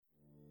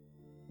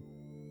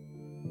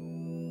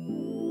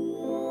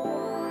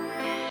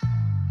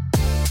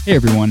Hey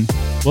everyone,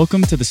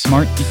 welcome to the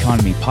Smart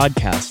Economy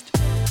Podcast,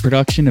 a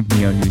production of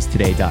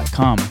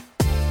neonewstoday.com.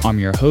 I'm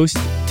your host,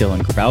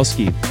 Dylan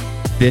Grabowski.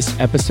 This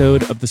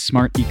episode of the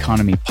Smart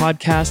Economy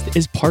Podcast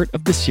is part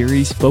of the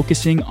series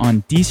focusing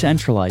on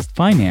decentralized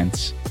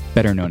finance,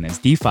 better known as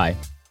DeFi.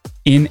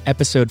 In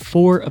episode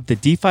 4 of the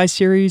DeFi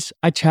series,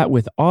 I chat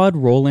with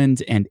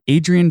Røland and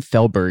Adrian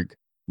Fjellberg,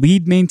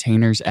 lead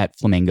maintainers at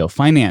Flamingo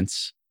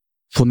Finance.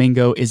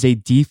 Flamingo is a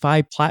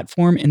DeFi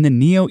platform in the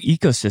Neo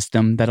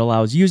ecosystem that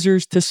allows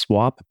users to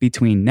swap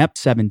between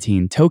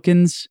NEP17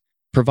 tokens,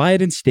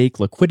 provide and stake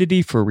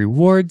liquidity for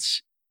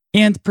rewards,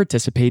 and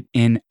participate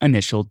in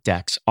initial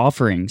DEX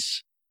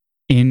offerings.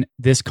 In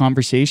this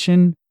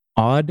conversation,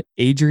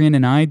 Adrian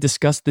and I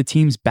discussed the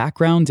team's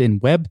background in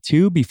Web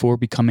 2 before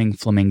becoming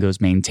Flamingo's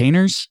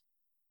maintainers,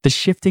 the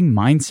shifting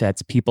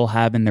mindsets people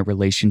have in their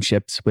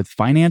relationships with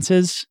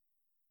finances,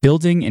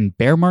 building in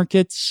bear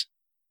markets,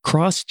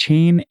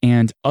 cross-chain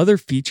and other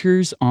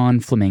features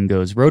on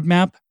Flamingo's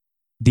roadmap,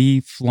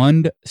 the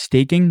FLUND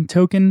staking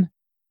token,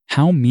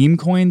 how meme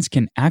coins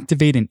can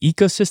activate an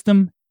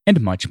ecosystem, and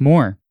much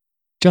more.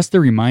 Just a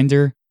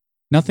reminder,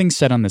 nothing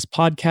said on this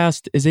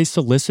podcast is a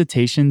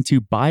solicitation to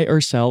buy or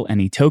sell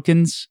any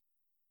tokens,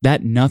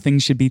 that nothing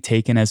should be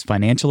taken as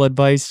financial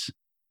advice,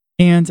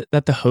 and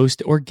that the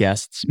host or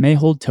guests may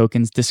hold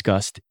tokens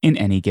discussed in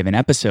any given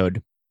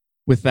episode.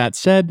 With that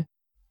said,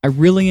 I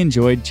really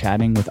enjoyed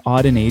chatting with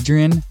and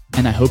Adrian,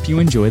 and I hope you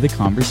enjoy the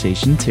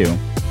conversation too.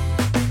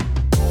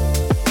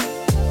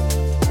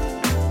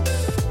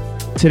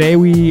 Today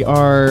we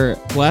are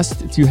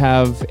blessed to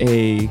have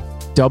a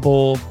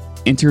double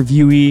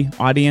interviewee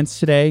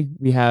audience today.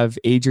 We have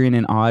Adrian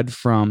and Odd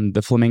from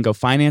the Flamingo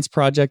Finance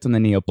project on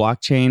the Neo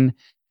blockchain.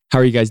 How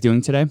are you guys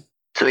doing today?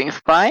 Doing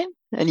fine.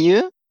 And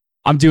you?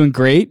 I'm doing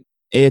great.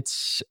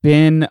 It's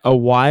been a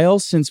while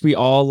since we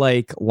all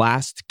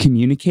last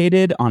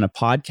communicated on a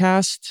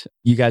podcast.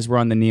 You guys were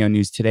on the Neo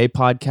News Today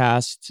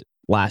podcast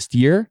last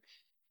year.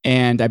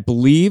 And I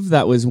believe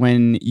that was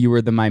when you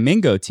were the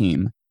Flamingo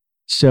team.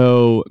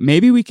 So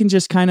maybe we can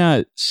just kind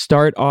of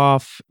start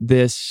off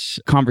this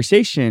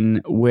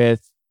conversation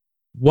with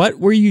what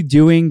were you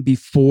doing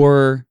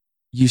before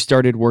you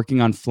started working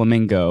on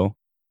Flamingo?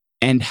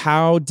 And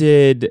how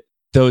did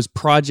those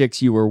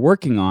projects you were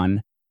working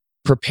on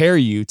prepare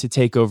you to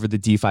take over the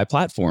DeFi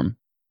platform?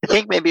 I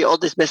think maybe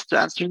Odd is best to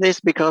answer this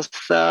because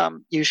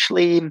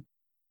usually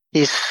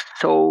he's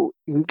so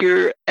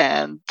eager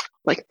and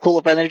full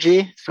of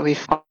energy. So he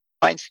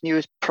finds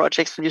new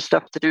projects and new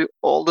stuff to do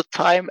all the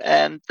time.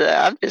 And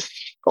I'm just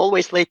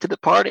always late to the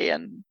party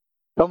and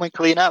come and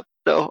clean up.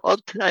 So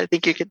Odd, I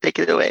think you can take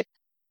it away.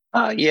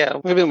 Yeah,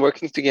 we've been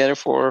working together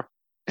for,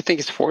 I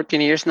think it's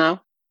 14 years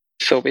now.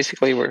 So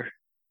basically we're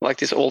like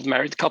this old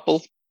married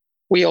couple.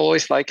 We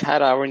always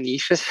had our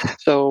niches.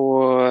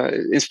 So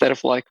instead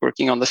of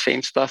working on the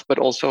same stuff, but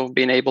also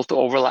being able to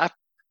overlap.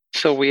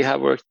 So we have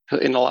worked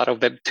in a lot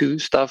of Web 2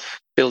 stuff,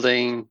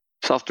 building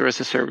software as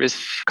a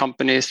service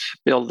companies,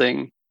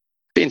 building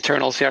the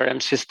internal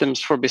CRM systems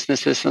for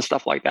businesses and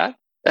stuff like that.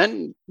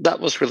 And that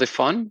was really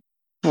fun.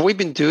 We've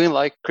been doing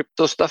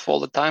crypto stuff all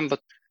the time, but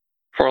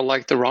for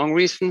the wrong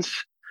reasons.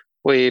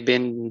 We've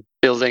been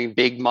building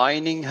big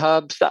mining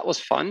hubs. That was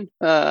fun,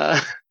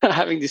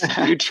 having these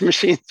huge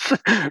machines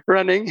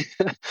running.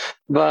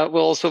 But we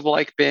also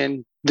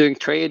been doing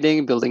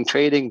trading, building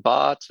trading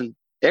bots and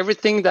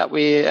everything that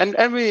we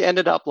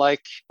ended up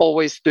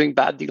always doing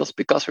bad deals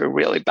because we're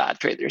really bad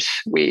traders.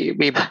 We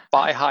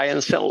buy high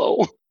and sell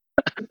low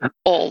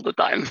all the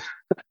time.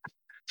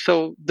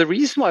 So the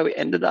reason why we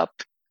ended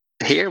up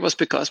here was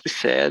because we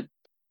said,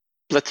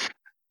 let's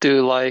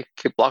do a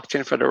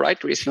blockchain for the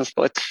right reasons.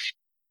 Let's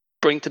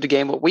bring to the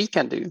game what we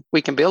can do,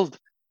 we can build.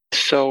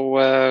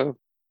 So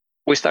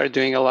we started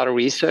doing a lot of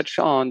research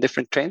on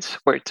different trends,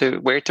 where to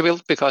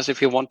build, because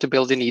if you want to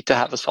build, you need to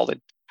have a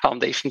solid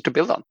foundation to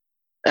build on.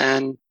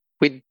 And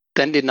we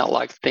then did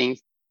not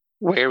think,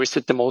 where is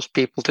it the most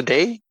people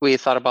today? We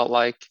thought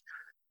about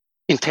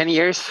in 10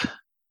 years,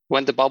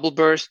 when the bubble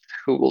bursts,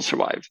 who will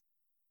survive?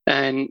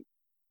 And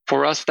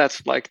for us,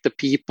 that's the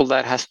people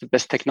that has the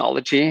best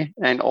technology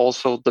and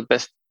also the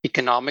best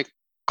economic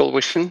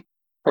vision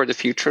for the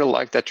future,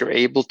 that you're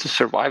able to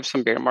survive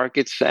some bear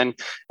markets and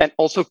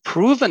also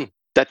proven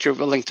that you're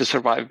willing to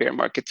survive bear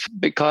markets,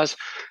 because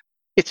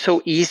it's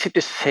so easy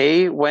to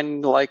say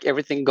when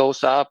everything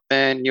goes up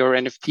and your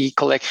NFT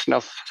collection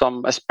of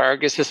some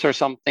asparaguses or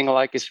something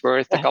is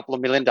worth a couple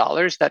of $1 million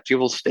that you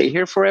will stay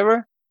here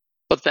forever.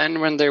 But then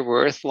when they're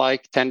worth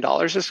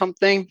 $10 or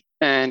something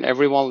and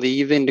everyone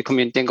leave in the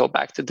community and go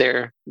back to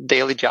their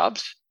daily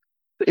jobs,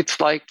 it's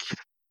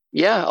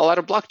yeah, a lot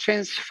of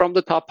blockchains from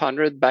the top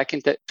 100 back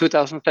in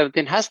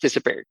 2017 has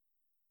disappeared.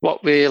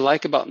 What we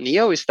like about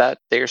Neo is that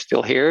they're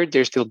still here,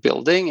 they're still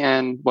building.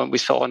 And when we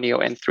saw Neo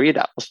N3,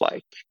 that was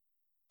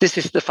this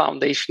is the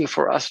foundation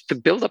for us to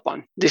build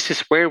upon. This is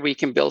where we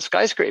can build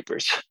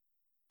skyscrapers.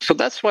 So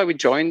that's why we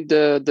joined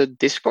the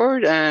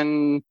Discord.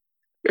 And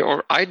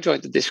or I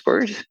joined the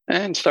Discord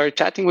and started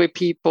chatting with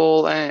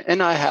people,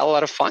 and I had a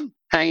lot of fun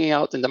hanging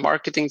out in the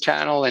marketing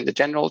channel and the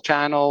general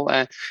channel,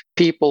 and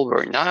people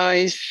were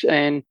nice.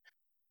 And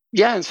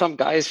yeah, and some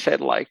guys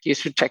said like, you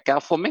should check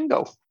out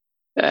Flamingo.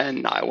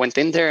 And I went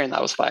in there and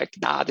I was like,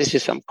 nah, this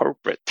is some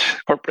corporate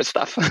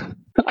stuff.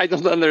 I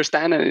don't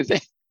understand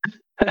anything.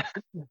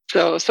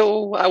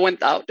 So I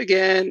went out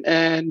again,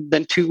 and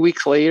then 2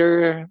 weeks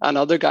later,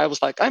 another guy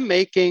was like, I'm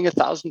making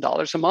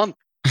 $1,000 a month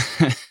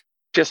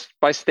just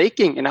by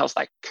staking. And I was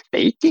like,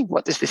 staking?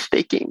 What is this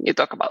staking you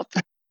talk about?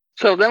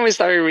 So then we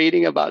started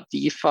reading about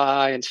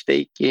DeFi and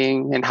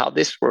staking and how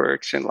this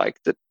works and like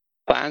the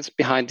plans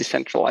behind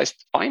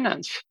decentralized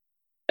finance.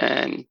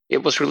 And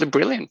it was really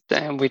brilliant.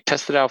 And we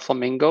tested out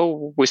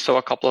Flamingo. We saw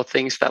a couple of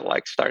things that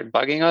like started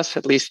bugging us,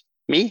 at least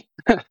me,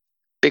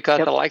 because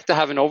I like to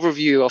have an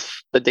overview of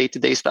the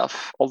day-to-day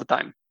stuff all the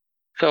time.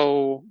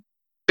 So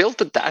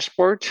built a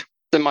dashboard,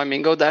 the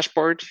Flamingo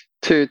dashboard,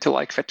 to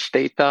like fetch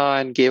data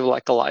and give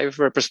like a live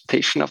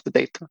representation of the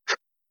data.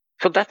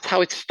 So that's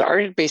how it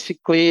started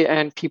basically.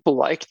 And people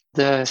liked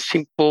the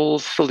simple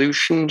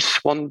solutions,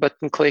 one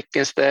button click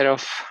instead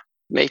of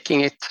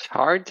making it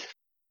hard.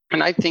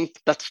 And I think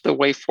that's the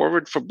way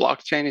forward for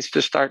blockchain, is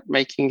to start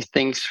making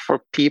things for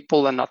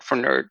people and not for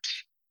nerds.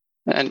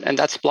 And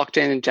that's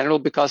blockchain in general,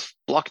 because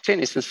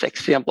blockchain isn't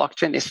sexy and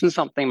blockchain isn't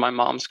something my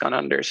mom's going to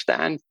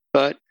understand.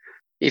 But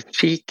if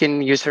she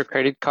can use her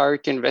credit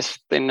card to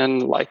invest in a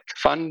like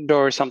fund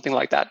or something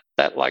like that,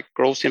 that like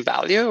grows in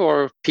value,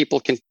 or people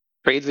can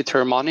trade with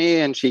her money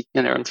and she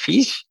can earn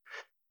fees,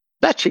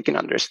 that she can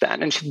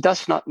understand. And she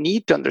does not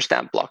need to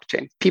understand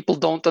blockchain. People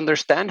don't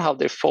understand how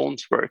their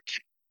phones work.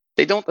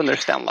 They don't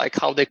understand like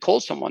how they call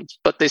someone,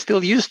 but they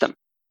still use them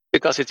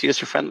because it's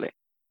user friendly.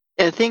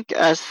 I think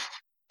as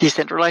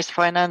decentralized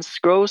finance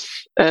grows,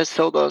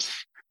 so does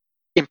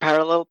in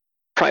parallel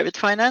private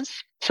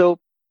finance. So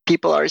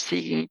people are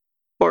seeking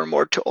more and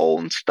more to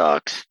own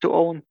stocks, to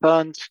own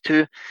funds,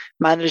 to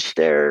manage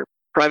their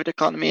private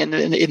economy and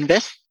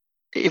invest,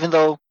 even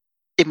though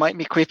it might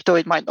be crypto,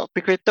 it might not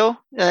be crypto.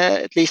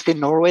 At least in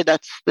Norway,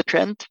 that's the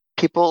trend.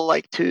 People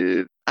like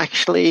to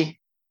actually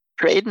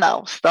trade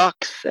now,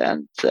 stocks,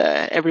 and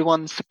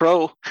everyone's a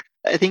pro.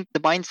 I think the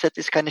mindset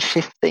is kind of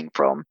shifting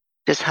from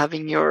just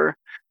having your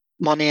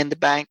money in the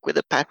bank with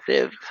a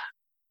passive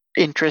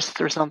interest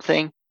or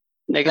something.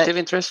 Negative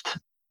interest?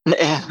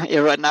 Yeah,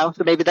 right now.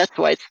 So maybe that's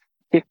why it's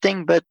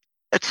shifting. But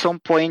at some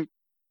point,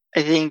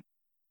 I think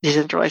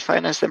decentralized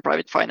finance and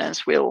private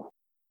finance will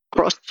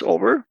cross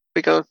over,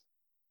 because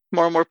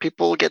more and more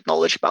people get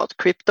knowledge about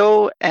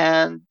crypto,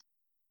 and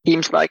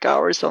teams like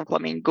ours on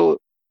Flamingo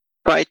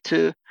try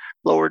to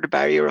lower the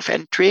barrier of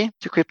entry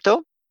to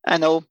crypto. I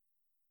know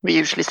we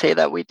usually say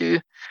that we do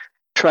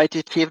try to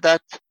achieve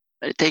that.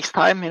 It takes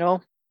time,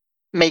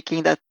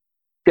 making that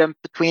jump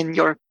between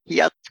your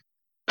fiat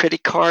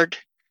credit card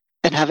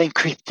and having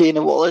crypto in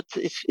a wallet.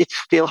 It's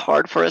still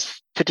hard for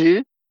us to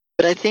do.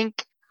 But I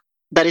think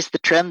that is the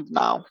trend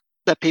now,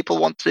 that people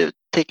want to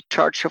take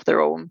charge of their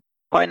own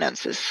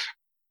finances.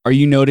 Are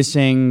you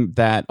noticing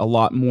that a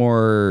lot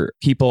more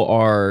people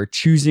are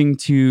choosing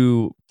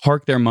to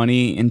park their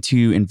money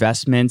into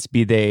investments,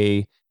 be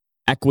they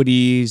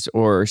equities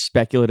or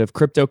speculative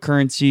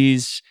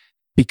cryptocurrencies,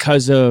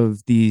 because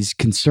of these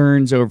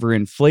concerns over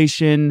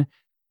inflation?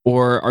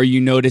 Or are you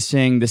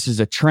noticing this is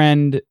a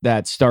trend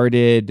that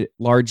started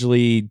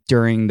largely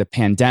during the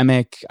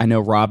pandemic? I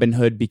know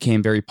Robinhood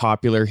became very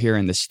popular here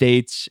in the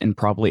States and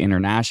probably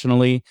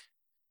internationally,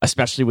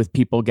 especially with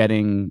people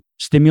getting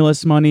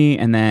stimulus money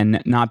and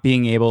then not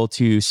being able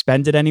to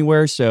spend it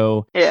anywhere.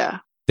 So yeah,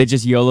 they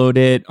just YOLO'd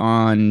it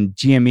on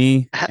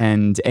GME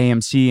and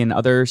AMC and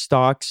other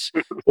stocks.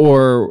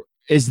 Or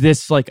is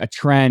this like a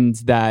trend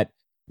that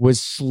was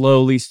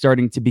slowly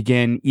starting to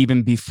begin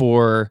even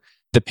before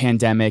the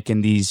pandemic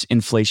and these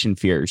inflation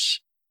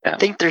fears? I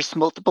think there's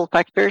multiple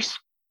factors.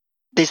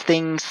 These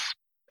things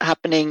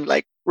happening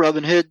like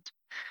Robinhood,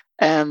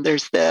 and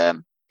there's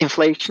the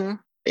inflation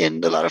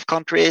in a lot of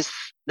countries,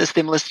 the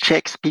stimulus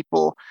checks,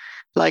 people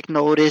like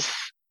notice,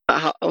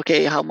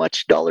 how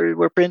much dollars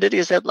were printed?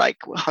 You said like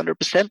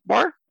 100%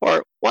 more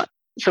or what?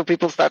 So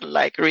people started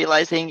like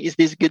realizing, is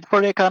this good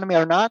for the economy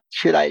or not?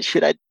 Should I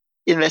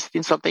invest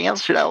in something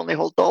else? Should I only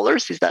hold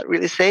dollars? Is that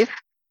really safe?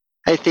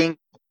 I think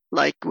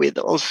like with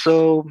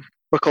also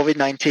for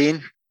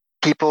COVID-19,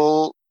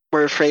 people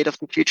were afraid of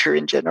the future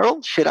in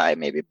general. Should I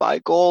maybe buy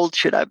gold?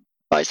 Should I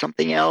buy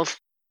something else?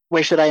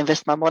 Where should I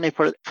invest my money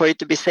for it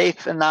to be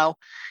safe? And now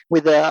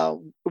with the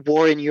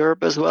war in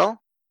Europe as well,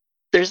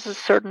 there's a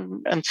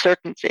certain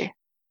uncertainty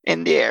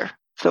in the air.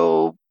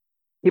 So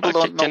people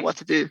don't know what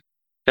to do.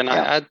 Can I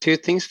add two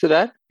things to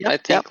that? Yeah. I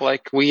think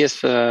like we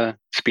as a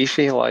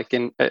species,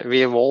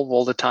 we evolve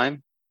all the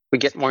time. We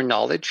get more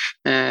knowledge,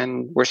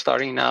 and we're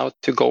starting now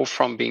to go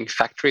from being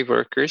factory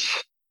workers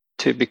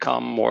to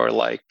become more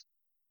like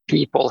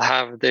people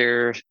have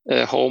their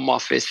home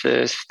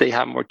offices. They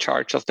have more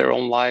charge of their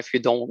own life. You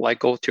don't like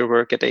go to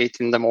work at 8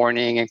 in the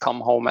morning and come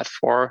home at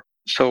 4.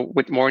 So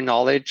with more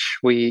knowledge,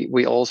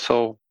 we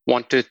also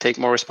want to take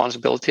more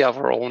responsibility of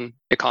our own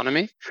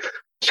economy.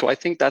 So I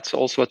think that's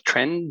also a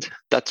trend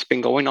that's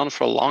been going on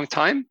for a long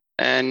time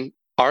and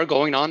are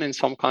going on in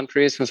some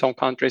countries, and some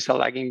countries are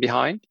lagging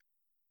behind.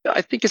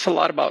 I think it's a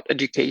lot about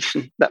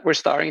education that we're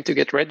starting to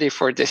get ready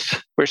for this.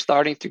 We're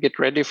starting to get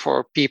ready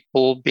for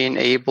people being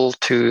able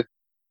to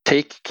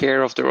take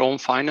care of their own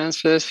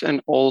finances,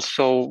 and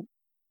also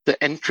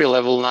the entry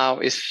level now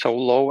is so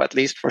low, at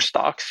least for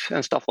stocks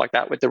and stuff like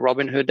that with the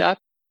Robinhood app,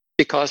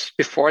 because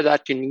before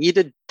that you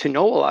needed to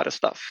know a lot of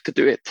stuff to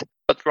do it.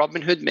 But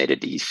Robinhood made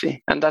it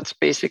easy, and that's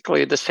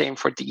basically the same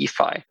for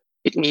DeFi.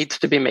 It needs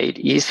to be made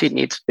easy, it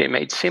needs to be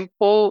made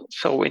simple.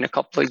 So in a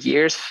couple of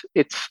years,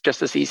 it's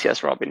just as easy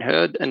as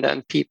Robinhood. And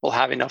then people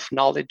have enough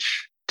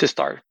knowledge to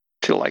start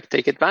to like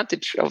take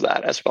advantage of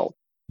that as well.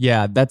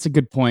 Yeah, that's a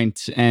good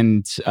point.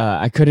 And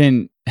I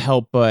couldn't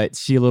help but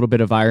see a little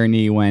bit of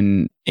irony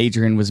when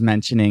Adrian was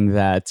mentioning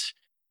that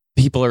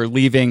people are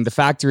leaving the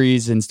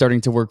factories and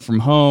starting to work from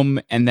home.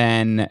 And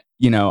then,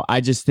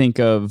 I just think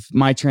of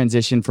my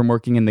transition from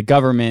working in the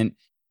government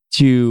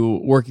to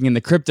working in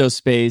the crypto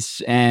space.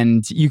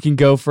 And you can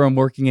go from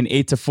working in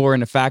 8 to 4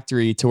 in a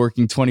factory to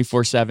working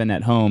 24/7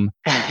 at home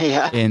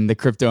in the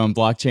crypto and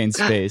blockchain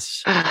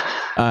space.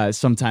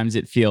 Sometimes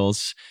it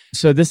feels.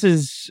 So this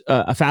is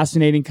a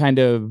fascinating kind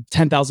of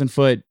 10,000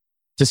 foot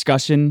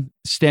discussion,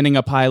 standing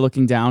up high,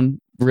 looking down.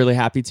 Really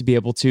happy to be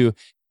able to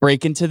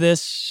break into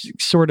this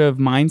sort of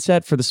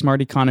mindset for the Smart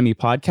Economy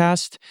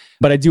podcast.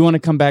 But I do want to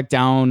come back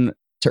down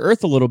to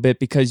earth a little bit,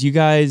 because you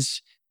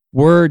guys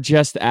were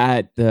just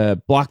at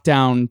the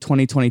Blockdown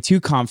 2022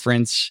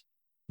 conference,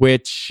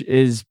 which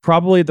is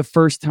probably the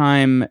first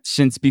time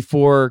since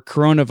before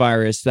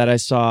coronavirus that I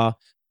saw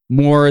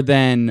more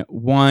than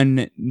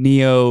one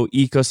Neo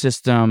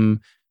ecosystem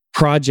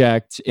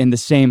project in the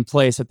same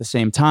place at the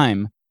same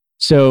time.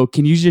 So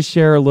can you just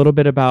share a little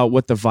bit about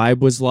what the vibe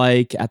was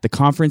like at the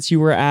conference you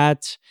were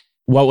at?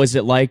 What was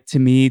it like to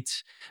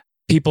meet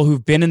people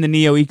who've been in the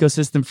Neo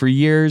ecosystem for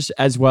years,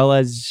 as well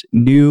as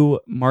new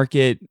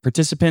market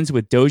participants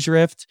with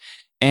Dojerift?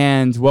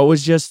 And what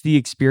was just the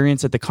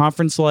experience at the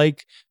conference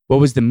like?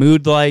 What was the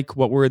mood like?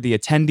 What were the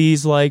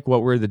attendees like?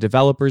 What were the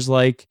developers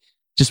like?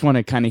 Just want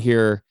to kind of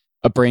hear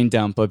a brain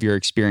dump of your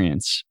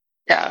experience.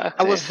 Yeah,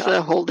 I was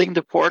holding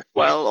the port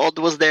while Odd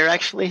was there,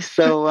 actually.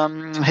 So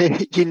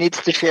he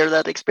needs to share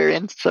that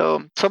experience.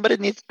 So somebody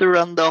needs to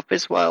run the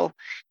office while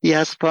he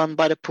has fun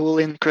by the pool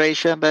in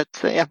Croatia. But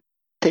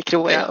take it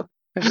away. Yeah.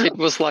 It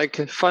was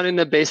like fun in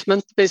the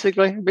basement,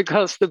 basically,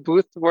 because the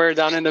booth were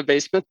down in the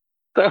basement.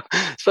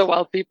 So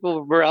while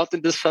people were out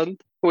in the sun,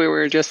 we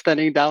were just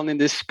standing down in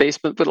this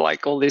basement with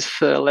like all these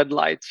LED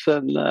lights.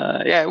 And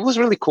it was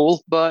really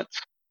cool. But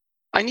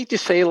I need to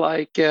say,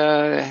 like,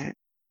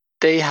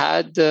 they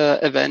had the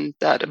event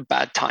at a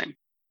bad time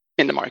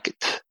in the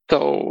market.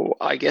 So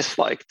I guess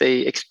like they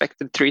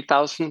expected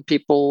 3,000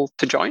 people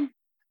to join.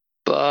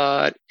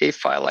 But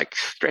if I like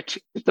stretch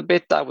it a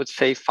bit, I would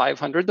say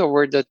 500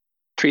 over the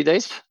 3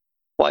 days,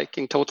 like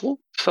in total.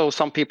 So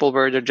some people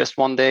were there just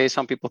one day,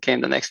 some people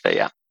came the next day.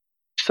 Yeah.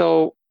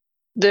 So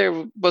there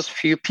was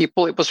few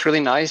people. It was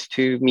really nice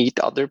to meet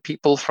other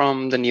people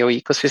from the Neo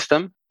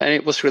ecosystem. And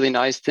it was really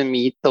nice to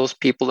meet those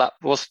people that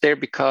was there,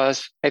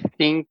 because I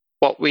think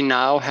what we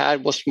now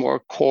had was more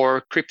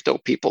core crypto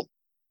people.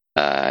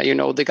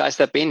 The guys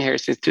that have been here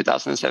since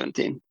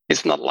 2017.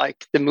 It's not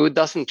like the mood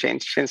doesn't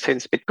change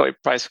since Bitcoin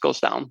price goes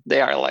down.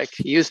 They are like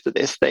used to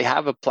this. They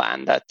have a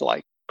plan that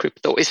like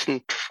crypto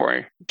isn't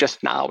for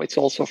just now, it's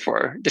also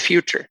for the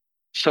future.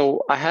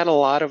 So I had a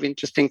lot of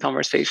interesting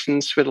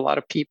conversations with a lot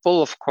of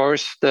people. Of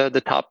course, the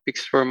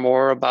topics were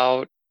more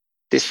about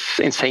this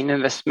insane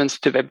investments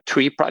to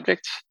Web3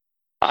 projects.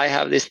 I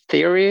have this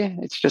theory,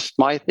 it's just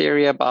my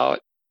theory, about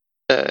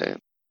a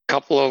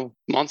couple of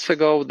months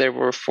ago, there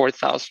were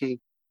 $4,000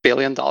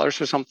 billion or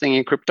something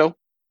in crypto.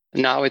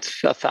 Now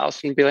it's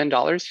 $1,000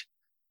 billion.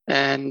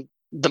 And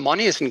the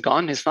money isn't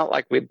gone. It's not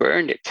like we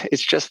burned it.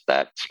 It's just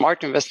that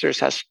smart investors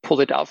has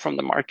pulled it out from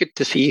the market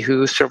to see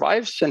who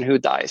survives and who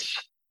dies.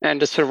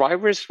 And the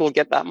survivors will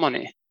get that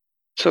money.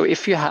 So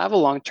if you have a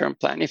long-term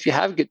plan, if you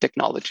have good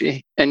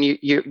technology, and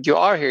you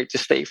are here to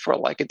stay for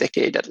like a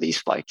decade at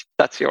least, like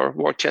that's your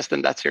war chest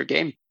and that's your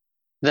game,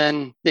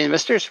 then the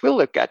investors will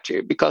look at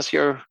you because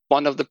you're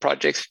one of the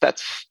projects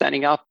that's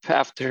standing up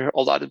after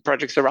all the other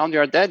projects around you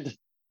are dead.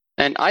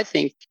 And I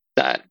think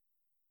that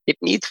it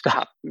needs to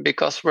happen,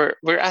 because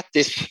we're at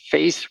this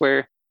phase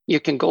where you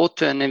can go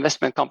to an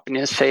investment company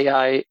and say,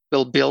 I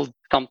will build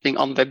something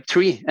on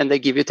Web3, and they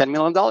give you $10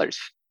 million.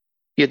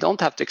 You don't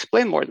have to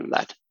explain more than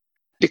that,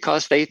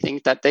 because they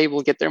think that they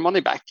will get their money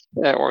back,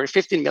 or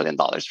 $15 million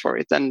for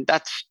it. And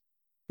that's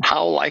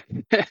how like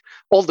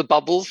all the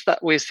bubbles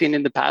that we've seen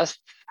in the past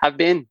have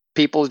been.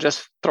 People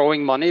just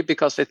throwing money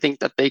because they think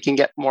that they can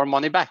get more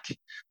money back.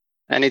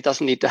 And it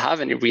doesn't need to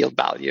have any real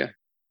value.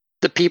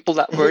 The people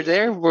that were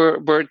there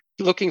were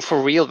looking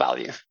for real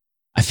value.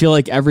 I feel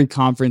like every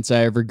conference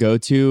I ever go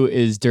to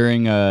is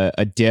during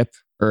a dip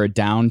or a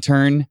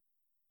downturn.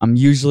 I'm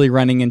usually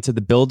running into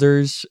the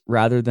builders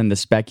rather than the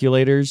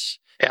speculators.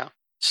 Yeah.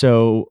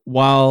 So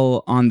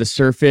while on the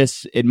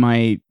surface, it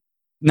might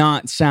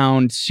not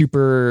sound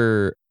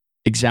super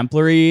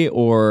exemplary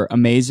or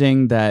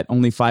amazing that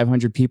only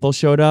 500 people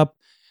showed up.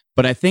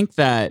 But I think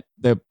that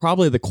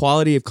probably the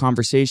quality of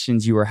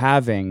conversations you were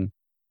having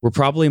were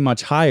probably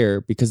much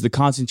higher because the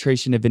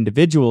concentration of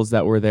individuals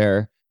that were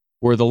there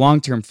were the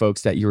long-term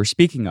folks that you were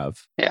speaking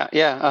of. Yeah,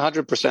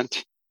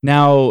 100%.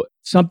 Now,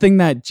 something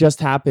that just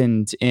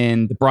happened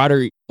in the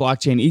broader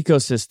blockchain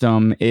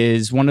ecosystem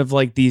is one of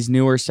like these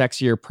newer,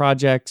 sexier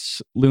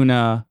projects,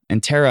 Luna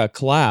and Terra,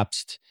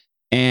 collapsed.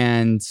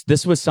 And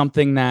this was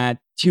something that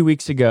 2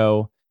 weeks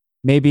ago,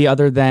 maybe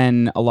other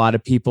than a lot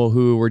of people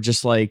who were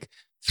just like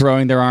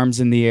throwing their arms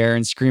in the air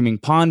and screaming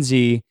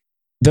Ponzi,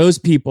 those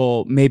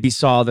people maybe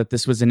saw that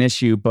this was an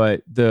issue,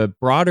 but the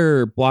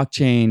broader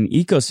blockchain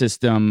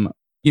ecosystem,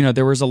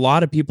 there was a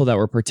lot of people that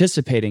were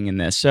participating in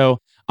this. So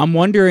I'm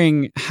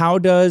wondering, how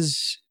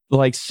does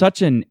like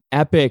such an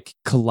epic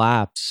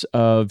collapse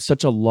of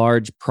such a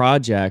large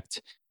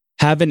project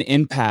have an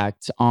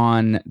impact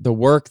on the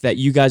work that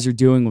you guys are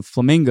doing with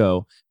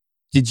Flamingo?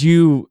 Did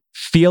you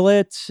feel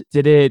it?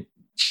 Did it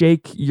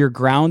shake your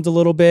ground a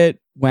little bit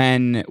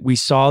when we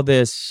saw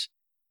these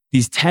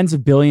tens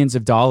of billions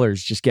of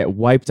dollars just get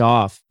wiped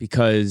off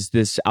because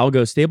this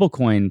algo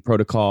stablecoin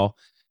protocol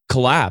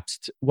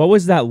collapsed? What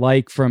was that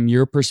like from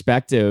your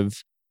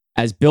perspective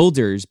as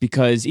builders?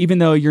 Because even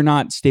though you're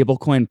not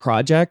stablecoin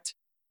project,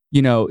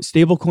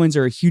 stablecoins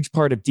are a huge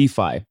part of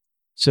DeFi.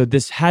 So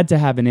this had to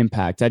have an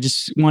impact. I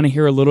just want to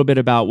hear a little bit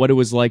about what it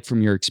was like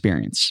from your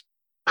experience.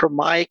 From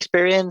my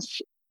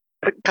experience,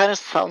 it kind of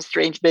sounds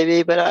strange,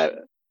 maybe, but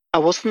I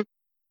wasn't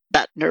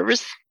that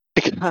nervous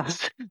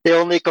because the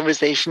only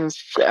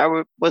conversations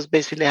I was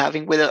basically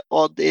having with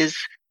Odd is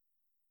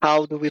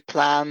how do we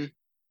plan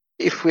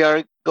if we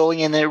are going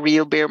in a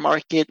real bear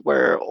market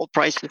where all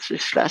prices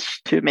is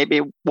slashed to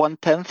maybe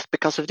 1/10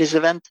 because of this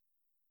event.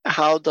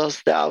 How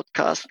does the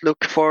outcast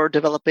look for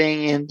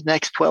developing in the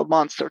next 12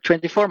 months or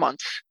 24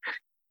 months?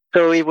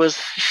 So it was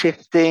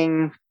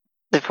shifting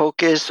the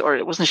focus, or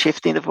it wasn't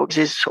shifting the focus,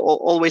 it's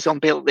always on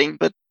building,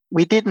 but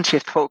we didn't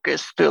shift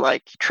focus to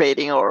like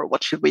trading or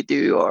what should we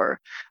do, or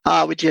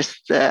we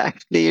just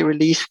actually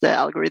released the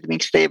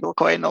algorithmic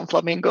stablecoin on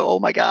Flamingo. Oh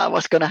my God,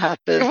 what's going to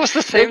happen? It was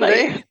the same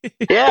day.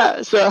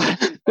 Yeah. So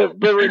but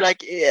we're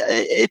like,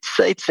 it's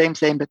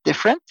same, but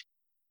different.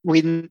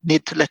 We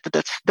need to let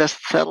the dust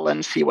settle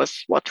and see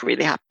what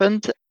really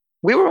happened.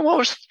 We were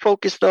most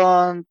focused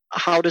on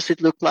how does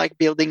it look like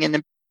building in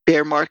a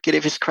bear market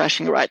if it's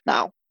crashing right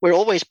now. We're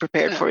always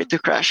prepared for it to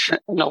crash.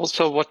 And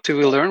also, what do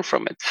we learn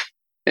from it?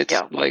 It's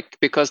like,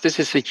 because this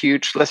is a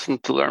huge lesson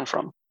to learn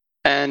from.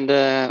 And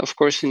of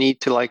course, you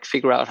need to like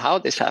figure out how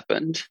this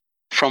happened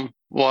from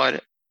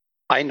what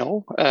I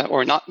know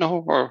or not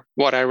know, or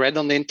what I read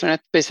on the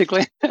internet,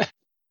 basically.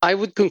 I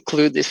would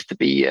conclude this to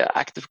be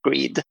active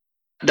greed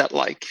that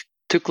like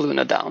took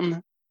Luna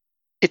down.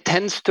 It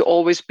tends to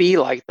always be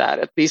like that,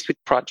 at least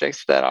with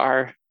projects that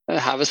are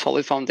have a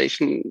solid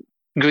foundation.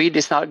 Greed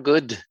is not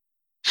good.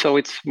 So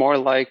it's more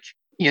like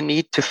you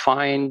need to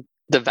find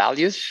the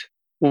values.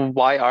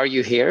 Why are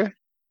you here?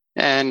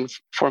 And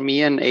for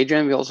me and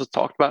Adrian, we also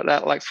talked about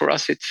that. Like for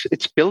us,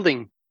 it's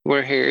building.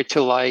 We're here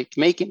to like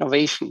make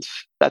innovations.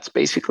 That's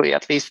basically,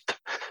 at least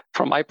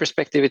from my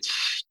perspective,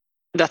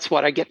 that's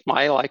what I get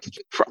my like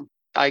from.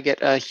 I get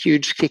a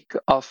huge kick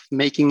of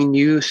making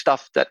new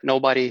stuff that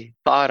nobody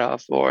thought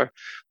of, or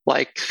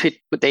like sit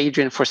with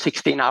Adrian for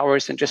 16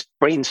 hours and just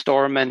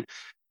brainstorm and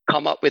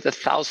come up with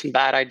 1,000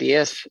 bad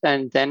ideas,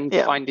 and then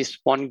find this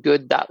one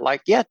good that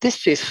like,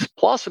 this is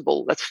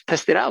plausible. Let's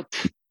test it out.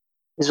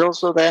 It's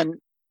also then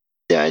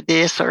the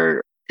ideas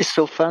is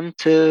so fun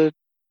to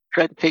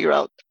try to figure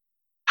out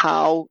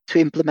how to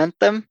implement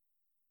them.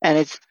 And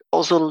it's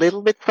also a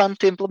little bit fun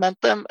to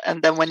implement them.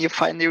 And then when you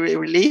finally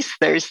release,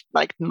 there's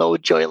like no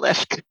joy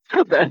left.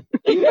 Then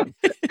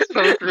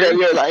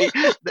you're like,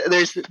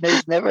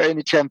 there's never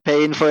any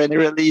champagne for any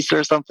release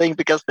or something,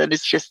 because then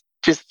it's just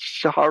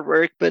hard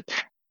work. But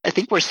I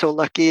think we're so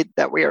lucky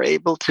that we are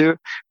able to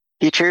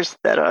features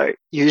that are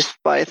used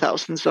by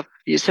thousands of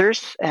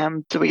users,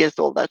 and we get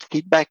all that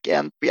feedback.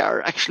 And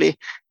we're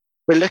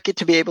lucky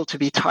to be able to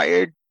be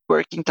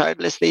working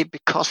tirelessly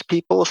because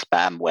people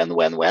spam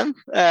when.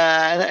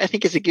 I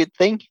think it's a good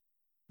thing.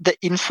 The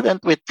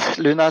incident with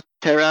Luna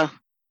Terra,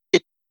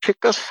 it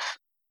took us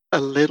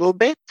a little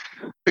bit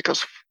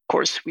because, of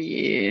course,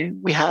 we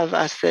have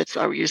assets.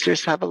 Our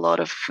users have a lot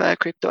of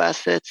crypto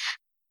assets,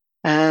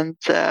 and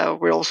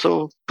we're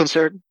also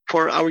concerned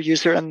for our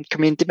user and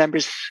community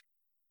members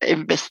who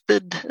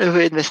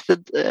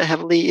invested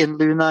heavily in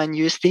Luna and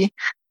USD.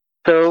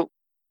 So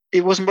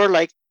it was more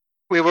like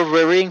we were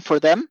worrying for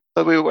them,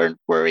 but we weren't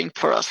worrying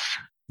for us.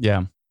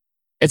 Yeah.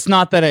 It's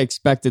not that I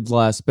expected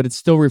less, but it's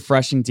still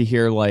refreshing to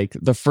hear like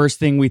the first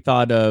thing we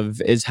thought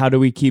of is how do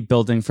we keep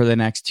building for the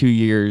next 2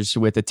 years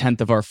with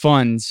 1/10 of our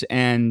funds?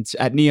 And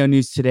at Neo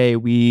News today,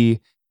 we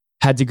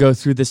had to go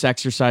through this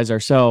exercise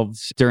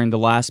ourselves during the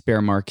last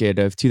bear market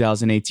of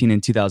 2018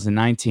 and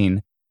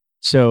 2019.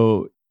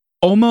 So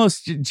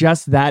almost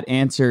just that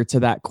answer to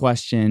that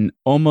question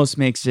almost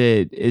makes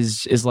it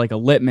is like a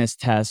litmus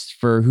test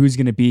for who's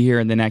going to be here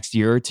in the next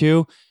year or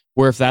two.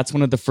 where if that's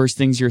one of the first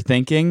things you're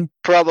thinking,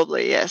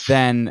 probably yes.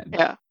 Then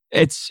yeah,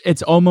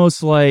 it's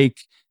almost like,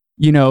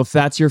 if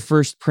that's your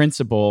first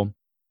principle,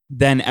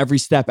 then every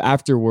step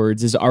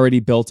afterwards is already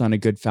built on a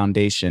good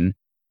foundation.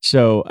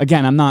 So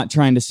again, I'm not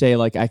trying to say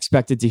like I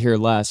expected to hear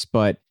less,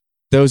 but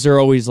those are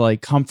always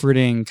like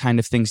comforting kind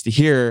of things to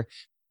hear,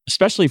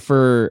 especially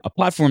for a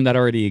platform that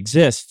already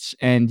exists.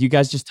 And you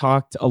guys just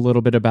talked a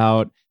little bit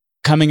about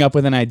coming up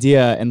with an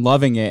idea and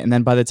loving it. And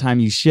then by the time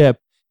you ship,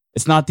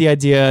 it's not the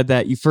idea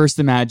that you first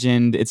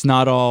imagined. It's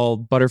not all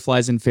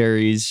butterflies and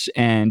fairies.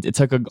 And it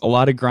took a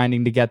lot of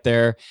grinding to get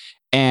there.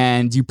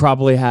 And you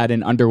probably had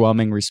an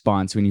underwhelming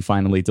response when you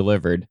finally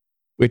delivered,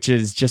 which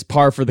is just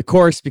par for the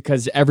course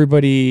because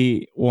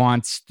everybody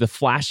wants the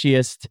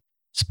flashiest,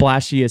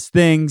 splashiest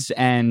things.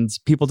 And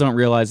people don't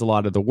realize a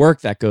lot of the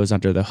work that goes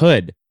under the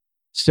hood.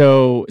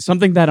 So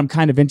something that I'm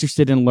kind of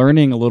interested in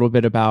learning a little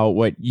bit about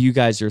what you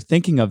guys are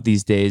thinking of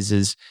these days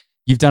is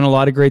you've done a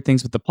lot of great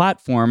things with the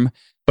platform,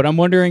 but I'm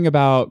wondering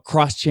about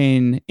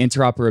cross-chain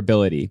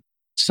interoperability.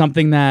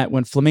 Something that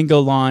when Flamingo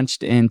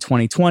launched in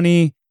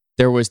 2020,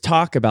 there was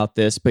talk about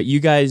this, but you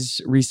guys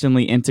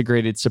recently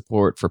integrated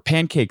support for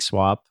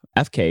PancakeSwap,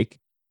 Fcake.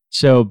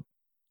 So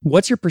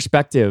what's your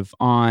perspective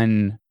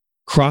on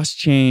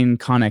cross-chain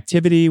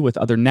connectivity with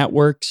other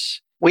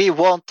networks? We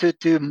want to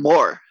do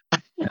more.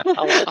 A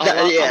lot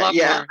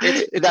more.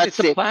 It's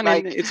a plan.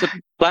 It's a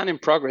plan in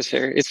progress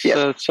here.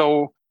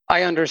 So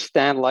I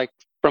understand, like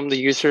from the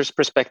user's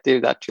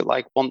perspective, that you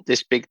like want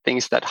these big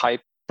things that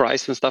hype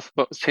price and stuff.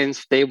 But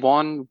since day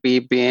one,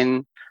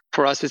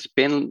 for us, it's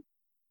been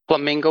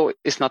Flamingo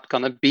is not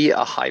going to be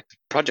a hype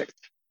project.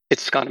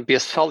 It's going to be a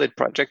solid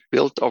project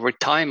built over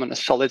time on a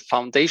solid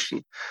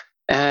foundation.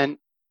 And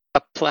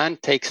a plan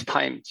takes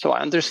time. So I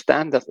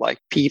understand that like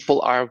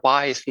people are,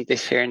 why isn't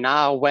this here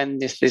now?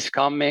 When is this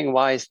coming?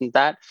 Why isn't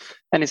that?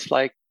 And it's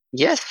like,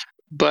 yes.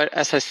 But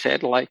as I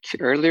said, like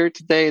earlier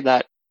today,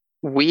 that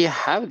we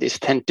have this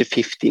 10 to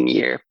 15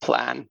 year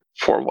plan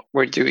for what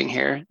we're doing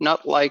here,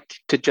 not like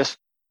to just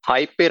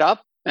hype it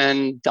up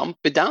and dump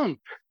it down,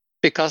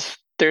 because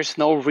there's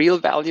no real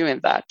value in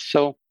that.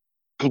 So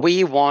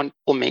we want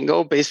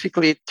Flamingo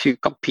basically to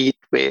compete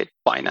with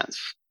Binance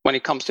when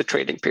it comes to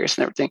trading peers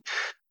and everything.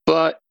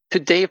 But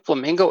today,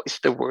 Flamingo is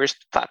the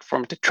worst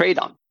platform to trade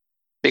on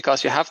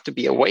because you have to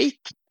be awake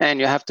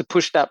and you have to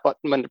push that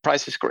button when the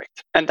price is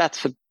correct. And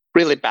that's a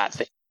really bad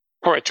thing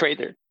for a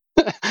trader.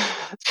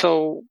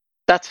 So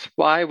that's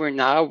why we're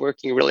now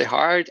working really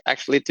hard.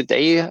 Actually,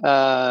 today,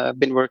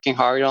 been working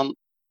hard on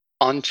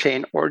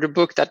on-chain order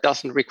book that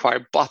doesn't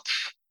require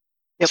bots.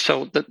 Yep.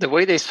 So the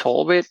way they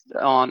solve it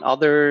on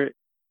other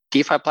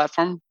DeFi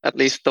platform, at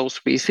least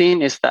those we've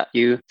seen, is that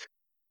you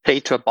say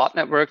to a bot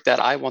network that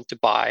I want to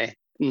buy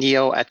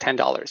Neo at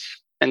 $10.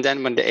 And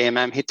then when the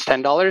AMM hits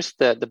 $10,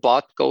 the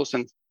bot goes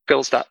and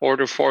fills that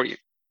order for you.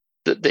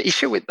 The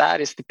issue with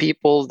that is the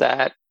people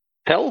that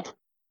sell,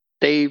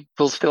 they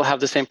will still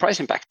have the same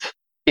price impact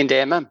in the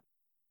AMM.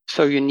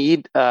 So you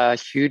need a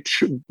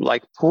huge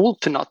like pool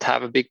to not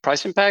have a big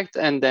price impact.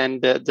 And then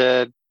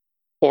the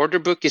order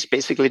book is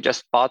basically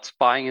just bots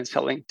buying and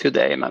selling to the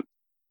AMM.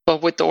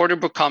 But with the order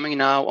book coming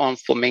now on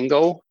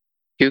Flamingo,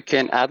 you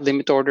can add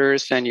limit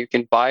orders and you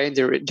can buy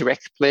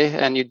directly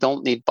and you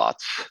don't need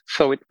bots.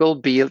 So it will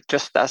be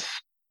just as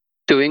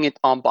doing it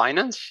on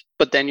Binance,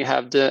 but then you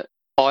have the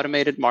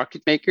automated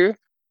market maker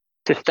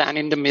to stand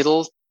in the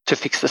middle to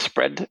fix the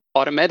spread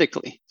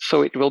automatically.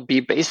 So it will be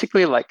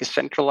basically like a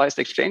centralized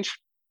exchange,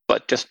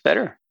 but just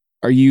better.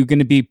 Are you going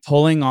to be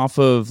pulling off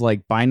of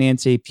like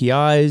Binance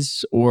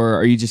APIs, or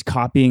are you just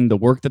copying the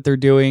work that they're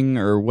doing,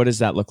 or what does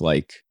that look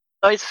like?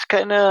 It's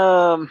kind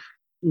of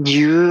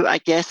new, I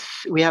guess.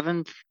 We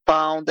haven't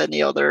found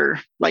any other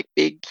like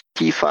big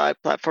DeFi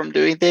platform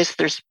doing this.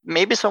 There's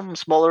maybe some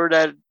smaller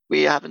that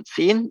we haven't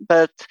seen,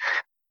 but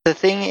the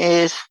thing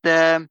is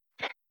the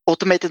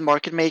automated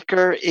market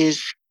maker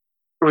is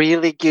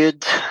really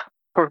good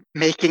for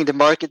making the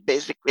market,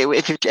 basically.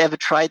 If you've ever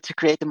tried to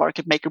create a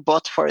market maker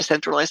bot for a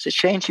centralized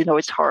exchange, you know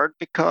it's hard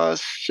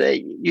because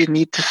you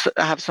need to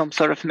have some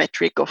sort of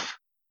metric of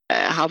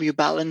how you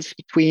balance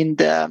between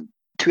the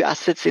two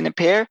assets in a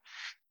pair.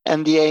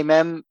 And the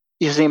AMM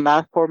using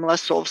math formula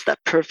solves that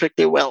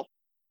perfectly well.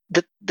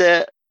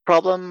 The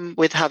problem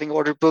with having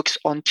order books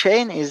on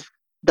chain is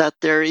that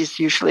there is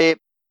usually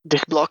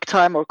this block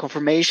time or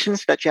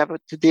confirmations that you have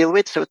to deal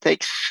with. So it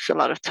takes a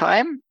lot of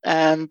time.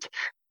 And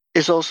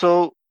it's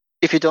also,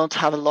 if you don't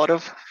have a lot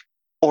of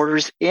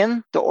orders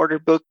in, the order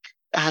book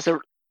has a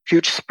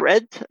huge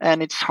spread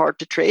and it's hard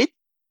to trade.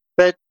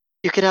 But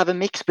you can have a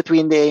mix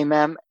between the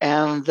AMM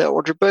and the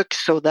order book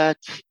so that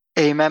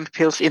AMM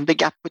fills in the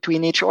gap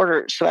between each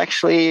order. So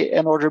actually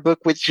an order book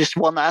with just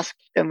one ask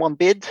and one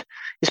bid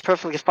is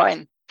perfectly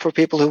fine for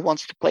people who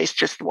wants to place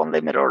just one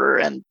limit order,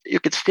 and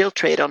you can still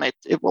trade on it.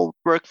 It will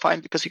work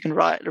fine because you can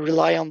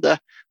rely on the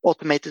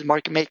automated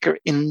market maker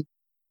in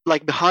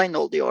like behind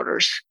all the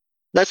orders.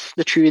 That's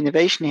the true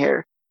innovation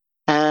here.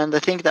 And I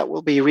think that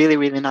will be really,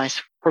 really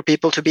nice for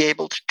people to be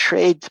able to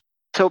trade.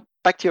 So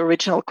back to your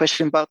original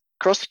question about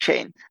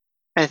cross-chain.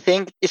 I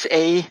think it's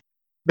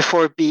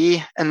before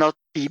B and not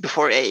B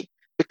before A.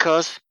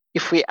 Because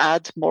if we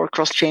add more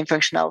cross-chain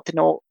functionality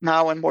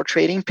now and more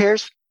trading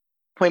pairs,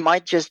 we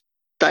might just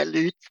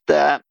dilute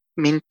the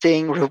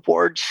minting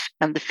rewards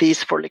and the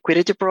fees for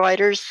liquidity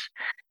providers.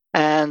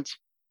 And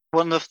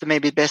one of the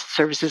maybe best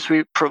services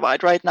we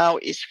provide right now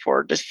is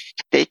for the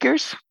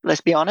stakers.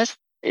 Let's be honest.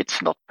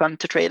 It's not fun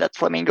to trade at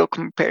Flamingo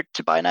compared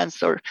to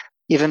Binance or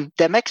even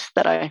Demex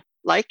that I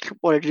like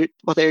what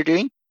they're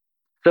doing.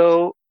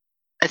 So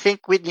I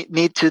think we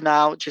need to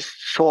now just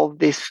solve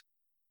this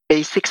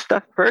basic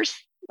stuff first,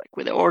 like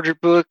with the order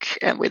book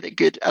and with a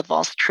good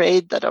advanced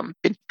trade that I've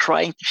been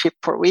trying to ship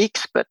for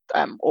weeks, but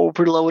I'm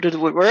overloaded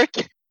with work.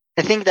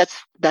 I think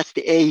that's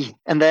the A.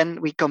 And then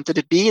we come to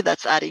the B,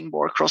 that's adding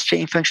more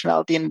cross-chain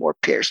functionality and more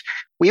pairs.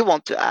 We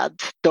want to add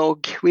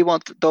Dog, we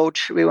want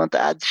Doge, we want to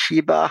add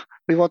Shiba,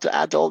 we want to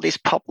add all these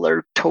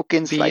popular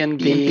tokens BNB, like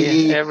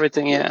BNB,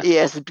 everything, yeah.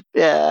 Yes,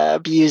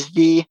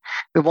 BUSD.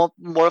 We want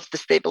more of the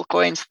stable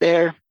coins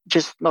there,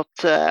 just not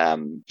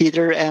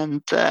Ether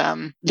and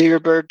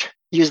Lyrebird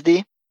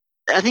USD.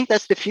 I think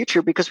that's the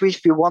future, because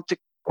if we want to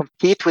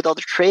compete with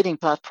other trading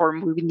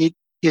platforms,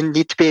 you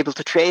need to be able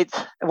to trade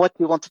what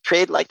we want to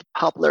trade, like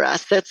popular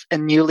assets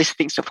and new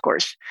listings, of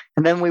course.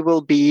 And then we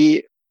will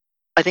be,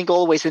 I think,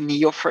 always a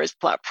Neo first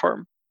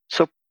platform.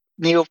 So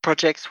Neo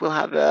projects will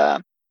have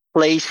a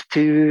place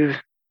to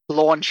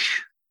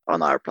launch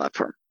on our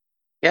platform.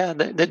 Yeah,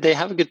 they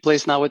have a good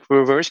place now with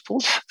reverse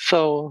pools.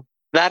 So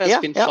that has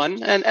been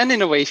fun and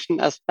innovation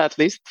at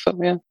least. So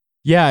yeah.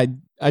 Yeah,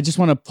 I just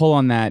want to pull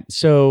on that.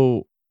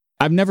 So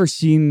I've never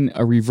seen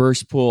a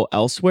reverse pool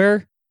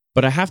elsewhere,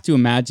 but I have to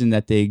imagine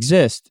that they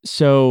exist.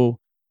 So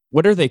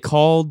what are they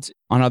called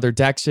on other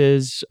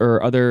DEXs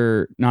or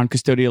other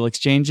non-custodial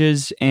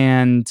exchanges?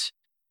 And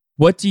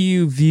what do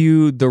you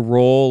view the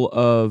role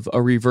of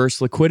a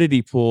reverse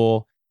liquidity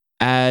pool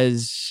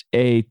as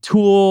a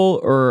tool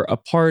or a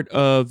part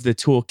of the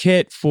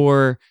toolkit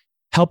for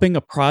helping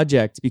a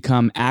project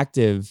become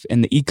active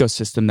in the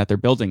ecosystem that they're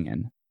building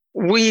in?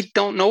 We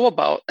don't know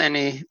about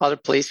any other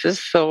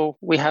places, so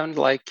we haven't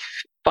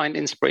find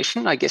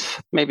inspiration. I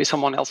guess maybe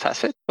someone else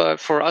has it, but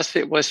for us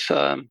it was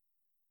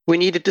we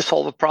needed to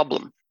solve a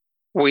problem.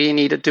 We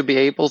needed to be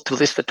able to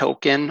list a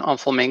token on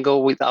Flamingo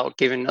without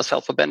giving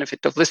ourselves a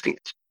benefit of listing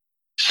it.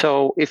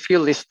 So if you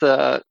list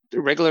the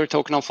regular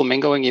token on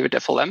Flamingo and give it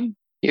FLM,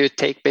 you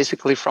take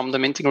basically from the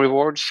minting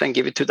rewards and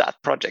give it to that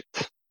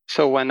project.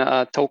 So when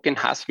a token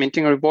has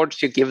minting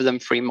rewards, you give them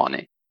free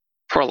money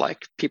for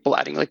people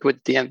adding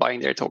liquidity and buying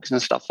their tokens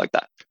and stuff like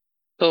that.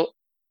 So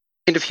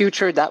in the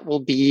future, that will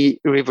be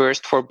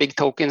reversed for big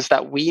tokens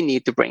that we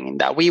need to bring in,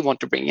 that we want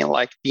to bring in,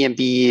 like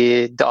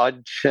BNB,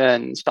 Dodge,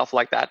 and stuff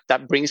like that,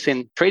 that brings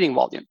in trading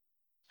volume.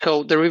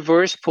 So the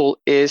reverse pool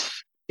is,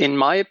 in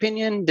my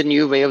opinion, the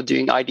new way of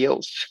doing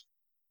IDOs.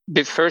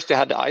 First, you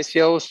had the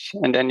ICOs,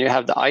 and then you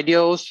have the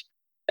IDOs.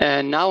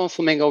 And now on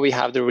Flamingo, we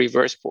have the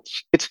reverse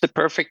pools. It's the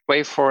perfect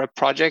way for a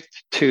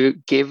project to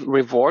give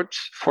rewards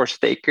for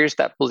stakers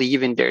that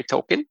believe in their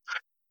token.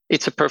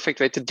 It's a perfect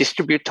way to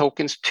distribute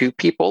tokens to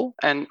people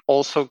and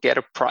also get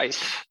a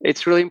price.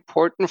 It's really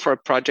important for a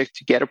project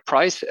to get a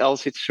price,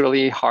 else it's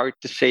really hard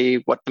to say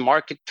what the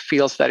market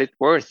feels that it's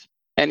worth.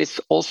 And it's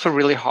also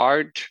really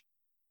hard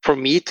for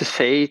me to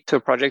say to a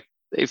project,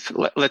 if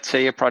let's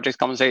say a project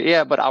comes and say,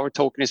 yeah, but our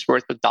token is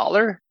worth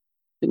 $1.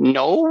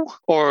 No,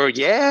 or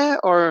yeah,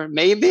 or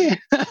maybe.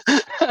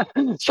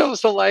 So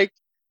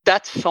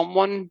that's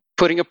someone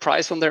putting a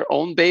price on their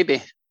own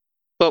baby.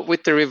 But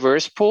with the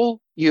reverse pool,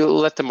 you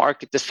let the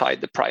market decide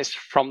the price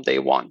from day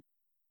one.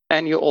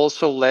 And you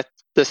also let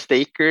the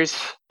stakers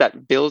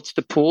that builds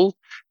the pool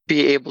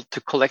be able to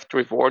collect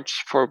rewards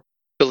for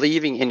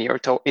believing in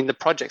in the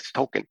project's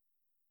token.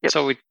 Yep.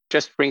 So it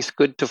just brings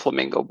good to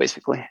Flamingo,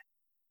 basically.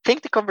 I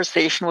think the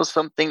conversation was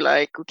something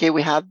like, okay,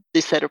 we have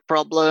this set of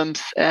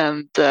problems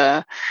and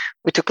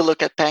we took a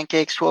look at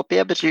PancakeSwap.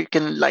 Yeah, but you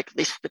can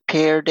list the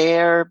pair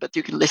there, but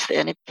you can list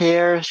any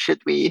pair.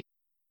 Should we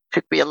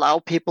allow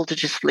people to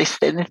just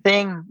list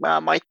anything?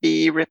 Might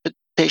be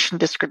reputation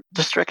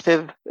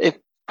destructive if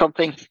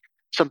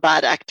some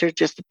bad actor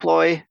just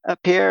deploy a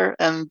pair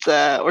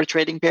or a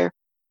trading pair.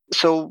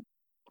 So,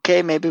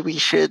 okay, maybe we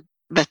should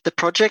vet the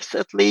projects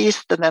at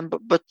least, and then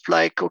but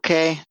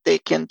okay, they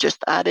can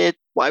just add it.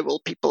 Why will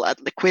people add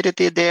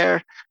liquidity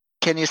there?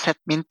 Can you set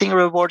minting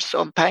rewards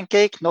on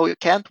Pancake? No, you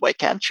can't. Why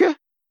can't you?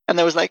 And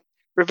there was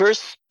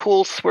reverse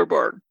pools were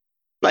born.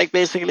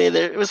 Basically,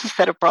 there was a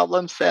set of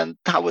problems, and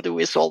how do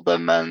we solve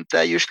them? And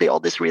usually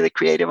all this really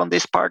creative on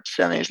these parts.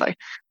 And it's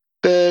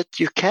but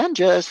you can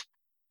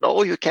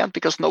no, you can't,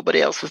 because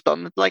nobody else has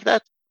done it like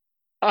that.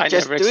 I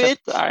never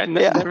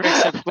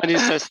accept when he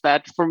says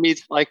that. For me,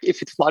 it's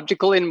if it's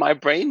logical in my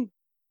brain,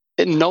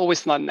 no,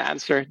 it's not an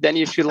answer. Then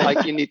you feel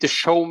you need to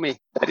show me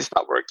that it's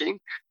not working.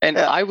 And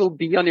I will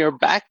be on your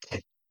back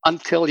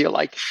until you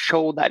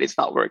show that it's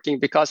not working,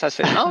 because I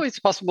say, no, it's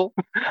possible.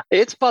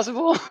 It's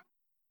possible.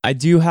 I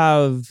do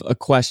have a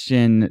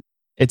question.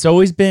 It's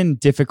always been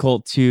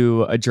difficult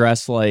to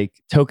address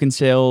token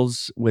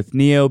sales with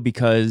Neo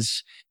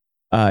because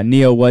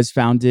Neo was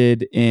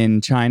founded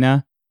in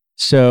China.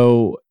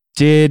 So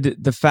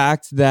did the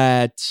fact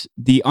that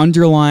the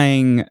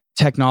underlying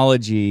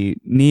technology,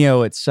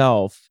 Neo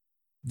itself,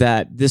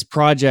 that this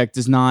project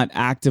does not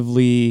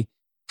actively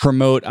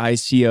promote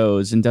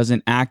ICOs and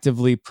doesn't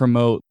actively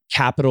promote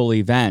capital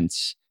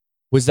events,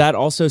 was that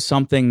also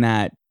something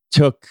that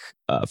took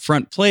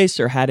front place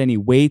or had any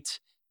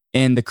weight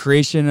in the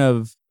creation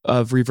of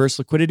reverse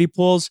liquidity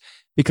pools?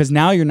 Because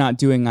now you're not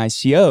doing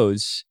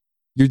ICOs,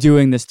 you're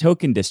doing this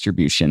token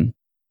distribution.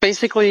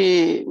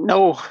 Basically,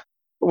 no.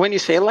 When you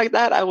say it like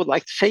that, I would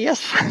like to say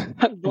yes.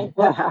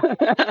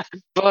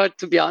 But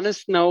to be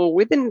honest, no,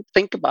 we didn't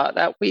think about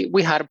that.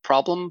 We had a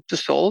problem to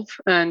solve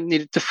and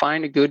needed to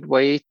find a good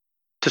way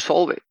to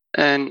solve it.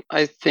 And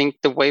I think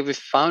the way we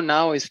found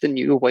now is the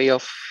new way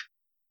of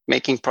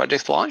making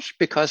projects launch,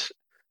 because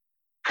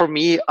for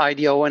me,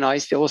 IDO and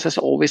ICOs has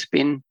always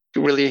been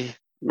really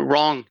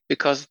wrong,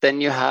 because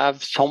then you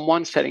have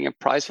someone setting a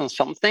price on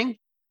something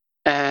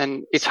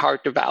and it's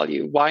hard to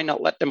value. Why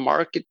not let the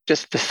market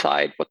just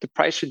decide what the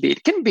price should be?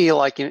 It can be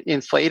like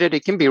inflated,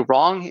 it can be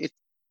wrong,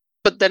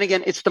 but then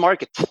again, it's the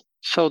market.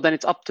 So then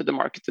it's up to the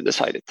market to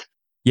decide it.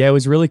 Yeah, it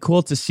was really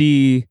cool to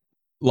see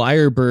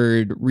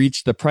Lyrebird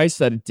reach the price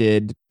that it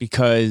did,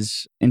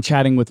 because in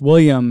chatting with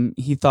William,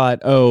 he thought,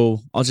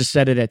 oh, I'll just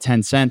set it at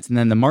 10 cents, and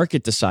then the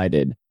market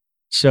decided.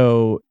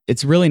 So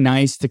it's really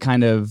nice to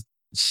kind of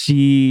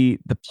see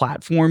the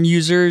platform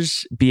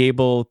users be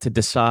able to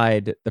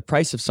decide the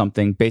price of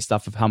something based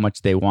off of how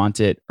much they want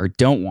it or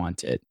don't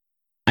want it.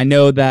 I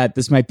know that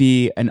this might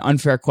be an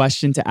unfair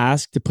question to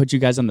ask to put you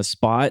guys on the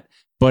spot,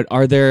 but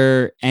are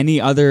there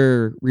any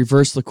other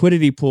reverse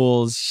liquidity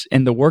pools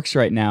in the works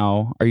right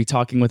now? Are you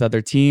talking with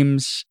other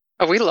teams?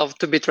 We love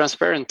to be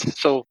transparent.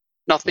 So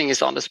nothing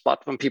is on the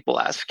spot when people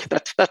ask.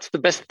 That's the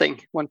best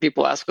thing when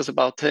people ask us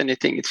about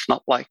anything. It's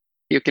not like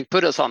you can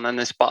put us on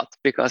the spot,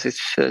 because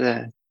it's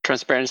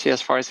transparency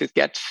as far as it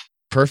gets.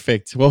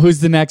 Perfect. Well,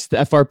 who's the next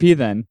FRP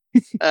then?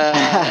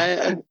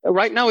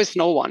 Right now, it's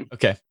no one.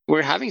 Okay.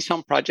 We're having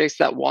some projects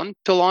that want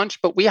to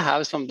launch, but we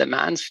have some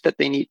demands that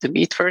they need to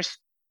meet first,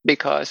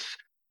 because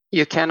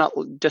you cannot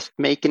just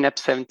make an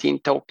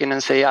F17 token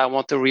and say, I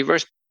want to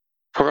reverse.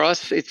 For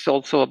us, it's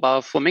also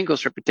about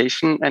Flamingo's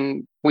reputation,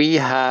 and we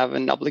have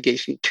an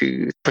obligation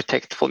to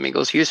protect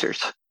Flamingo's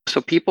users. So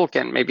people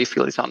can maybe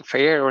feel it's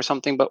unfair or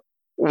something, but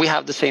we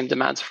have the same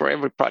demands for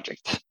every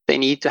project. They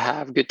need to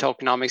have good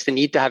tokenomics. They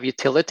need to have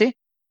utility,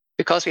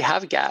 because we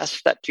have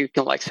gas that you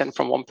can send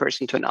from one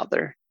person to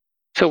another.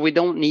 So we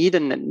don't need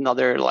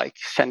another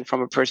send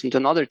from a person to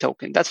another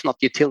token. That's not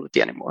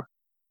utility anymore.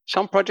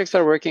 Some projects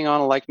are working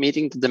on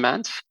meeting the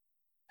demands.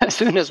 As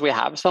soon as we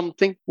have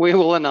something, we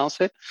will announce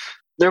it.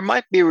 There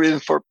might be room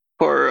for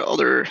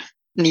other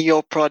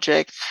Neo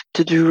projects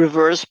to do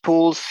reverse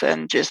pools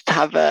and just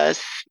have a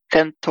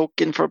send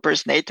token for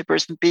person A to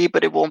person B,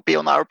 but it won't be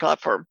on our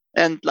platform.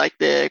 And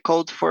the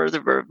code for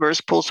the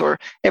reverse pools or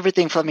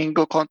everything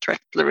Flamingo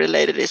contract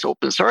related is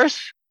open source.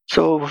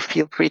 So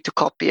feel free to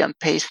copy and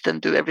paste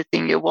and do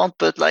everything you want.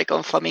 But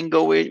on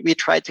Flamingo, we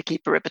try to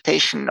keep a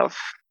reputation of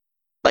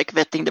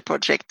vetting the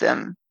project,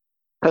 and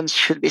funds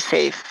should be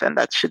safe, and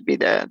that should be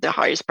the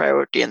highest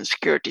priority, and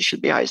security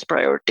should be highest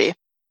priority.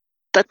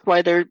 That's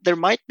why there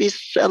might be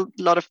a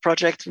lot of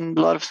projects and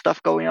a lot of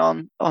stuff going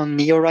on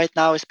Neo right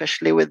now,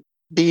 especially with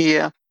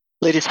the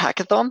latest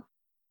hackathon.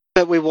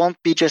 But we won't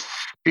be just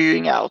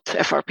spewing out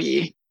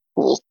FRP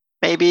pools.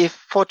 Maybe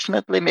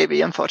fortunately,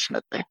 maybe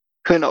unfortunately.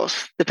 Who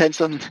knows?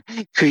 Depends on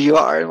who you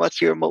are and what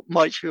your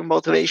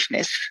motivation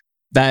is.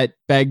 That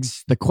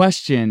begs the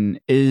question,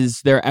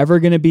 is there ever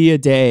going to be a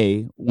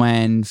day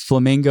when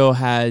Flamingo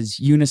has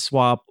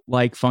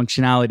Uniswap-like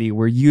functionality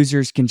where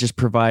users can just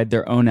provide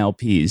their own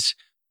LPs?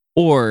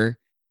 Or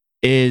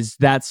is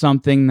that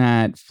something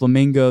that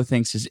Flamingo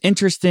thinks is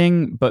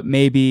interesting, but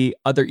maybe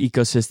other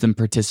ecosystem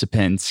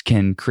participants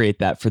can create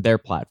that for their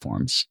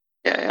platforms?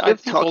 Yeah,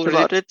 I've talked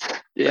about it.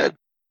 Yeah,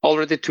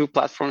 already 2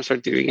 platforms are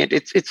doing it.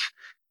 It's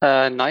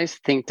a nice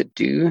thing to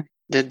do.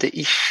 The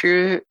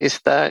issue is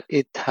that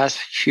it has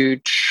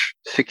huge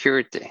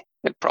security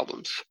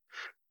problems.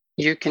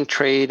 You can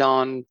trade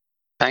on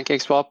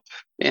PancakeSwap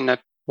in a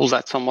pool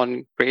that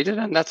someone created,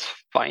 and that's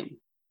fine.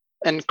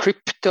 And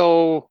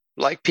crypto,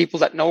 people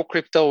that know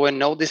crypto and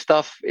know this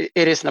stuff,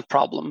 it isn't a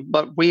problem.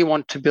 But we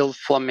want to build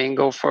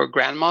Flamingo for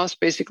grandmas.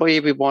 Basically,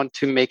 we want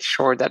to make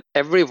sure that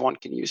everyone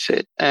can use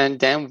it. And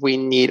then we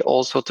need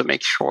also to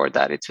make sure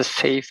that it's a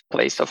safe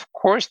place. Of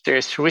course,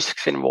 there's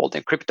risks involved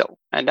in crypto.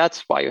 And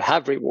that's why you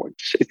have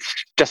rewards.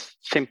 It's just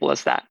simple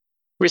as that.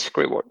 Risk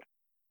reward.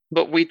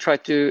 But we try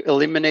to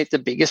eliminate the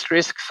biggest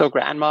risk. So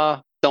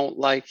grandma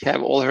don't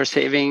have all her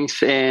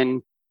savings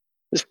in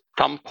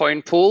some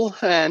coin pool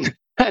and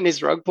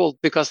his rug pool,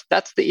 because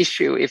that's the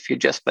issue if you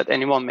just let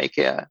anyone make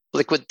a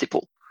liquidity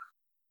pool.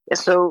 Yeah,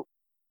 so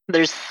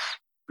there's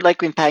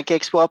in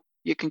PancakeSwap,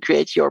 you can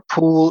create your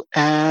pool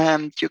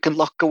and you can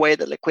lock away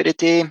the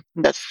liquidity.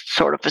 That's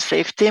sort of a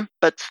safety,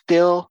 but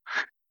still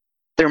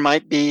there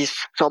might be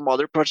some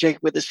other project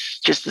with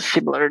just a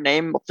similar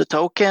name of the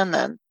token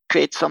and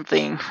create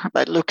something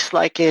that looks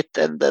like it,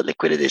 and the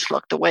liquidity is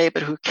locked away,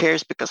 but who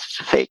cares because it's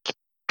a fake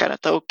kind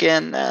of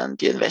token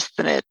and you invest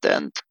in it.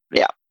 And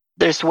yeah,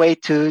 there's a way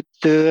to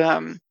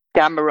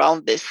scam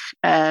around this.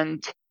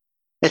 And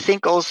I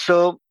think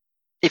also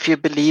if you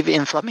believe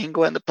in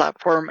Flamingo and the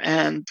platform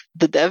and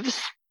the devs,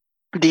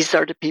 these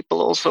are the people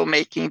also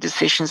making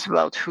decisions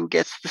about who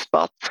gets the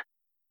spot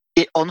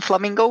on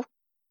Flamingo.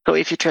 So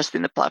if you trust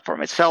in the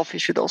platform itself, you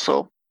should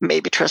also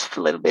maybe trust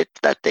a little bit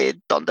that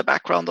they've done the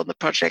background on the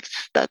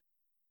projects that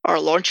are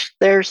launched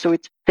there. So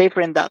it's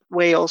safer in that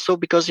way also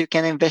because you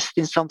can invest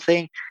in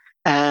something.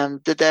 And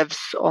the devs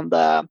on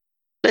the,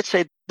 let's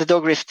say, the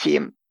Dogrift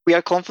team, we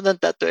are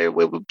confident that they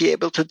will be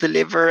able to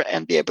deliver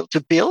and be able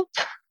to build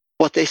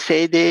what they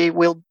say they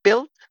will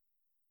build.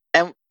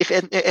 And if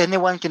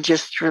anyone can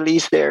just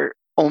release their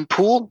own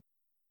pool,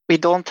 we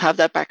don't have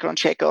that background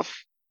check of,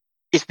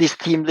 is this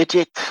team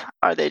legit?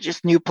 Are they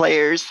just new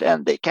players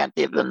and they can't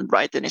even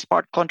write any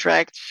smart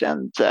contracts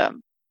and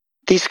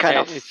these kind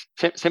of it's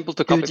simple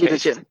to copy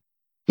paste.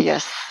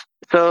 Yes.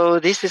 So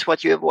this is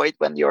what you avoid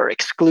when you're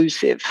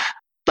exclusive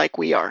like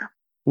we are.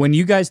 When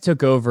you guys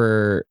took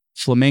over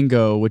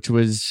Flamingo, which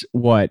was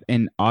what,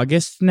 in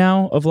August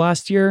now of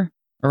last year,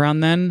 around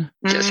then?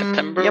 Yeah,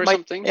 September or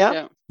something.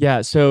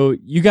 Yeah. So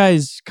you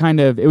guys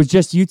it was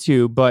just you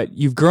two, but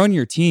you've grown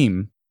your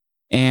team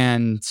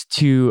and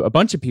to a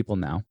bunch of people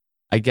now.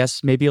 I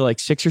guess maybe like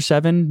 6 or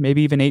 7,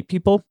 maybe even 8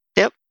 people.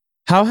 Yep.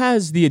 How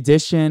has the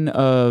addition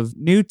of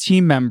new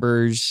team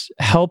members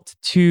helped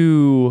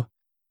to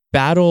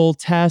battle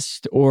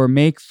test or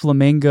make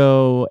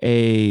Flamingo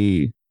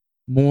a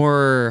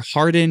more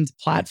hardened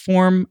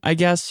platform, I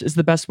guess is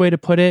the best way to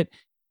put it?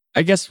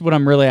 I guess what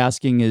I'm really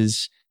asking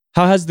is,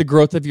 how has the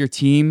growth of your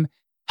team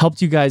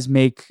helped you guys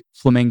make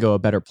Flamingo a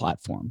better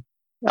platform?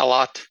 A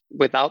lot.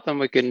 Without them,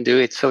 we couldn't do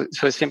it. So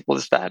simple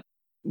as that.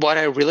 What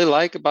I really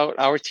like about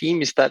our team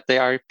is that they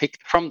are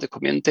picked from the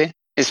community.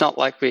 It's not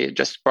like we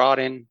just brought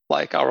in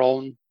like our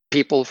own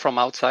people from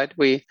outside.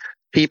 We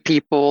see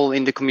people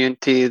in the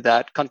community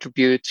that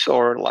contributes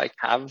or like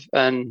have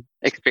an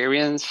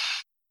experience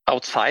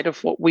outside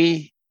of what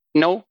we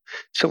know.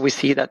 So we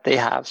see that they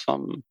have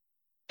some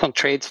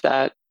traits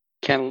that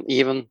can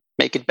even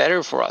make it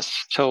better for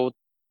us. So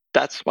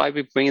that's why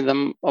we bring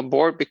them on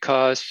board,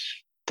 because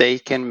they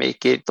can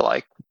make it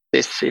like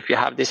this. If you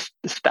have this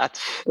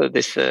stats,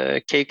 this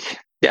cake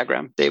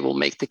diagram, they will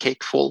make the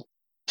cake full.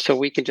 So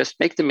we can just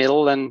make the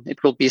middle and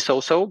it will be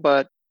so-so,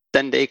 but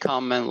then they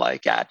come and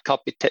like add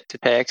copy to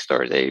text,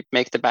 or they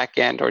make the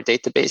backend or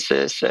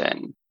databases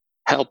and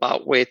help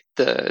out with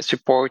the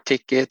support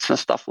tickets and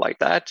stuff like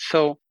that.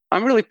 So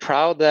I'm really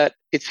proud that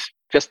it's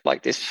just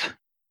like this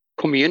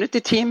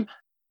community team,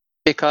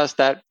 because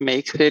that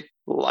makes it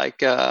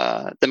like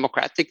a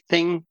democratic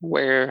thing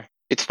where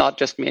it's not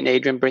just me and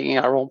Adrian bringing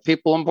our own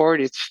people on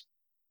board. It's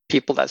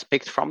people that's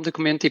picked from the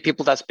community,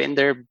 people that's been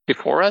there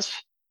before us.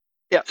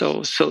 Yeah.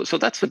 So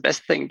that's the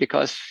best thing,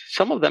 because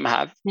some of them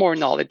have more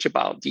knowledge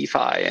about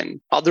DeFi and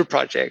other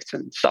projects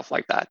and stuff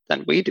like that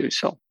than we do.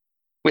 So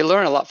we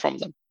learn a lot from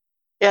them.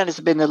 Yeah, and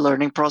it's been a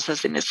learning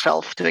process in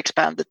itself to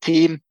expand the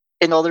team.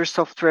 In other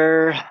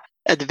software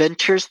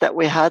adventures that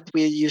we had,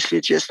 we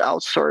usually just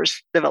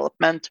outsource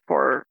development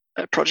for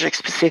a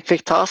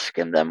project-specific task,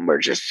 and then we're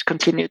just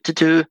continue to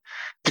do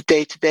the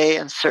day-to-day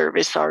and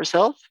service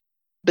ourselves.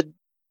 But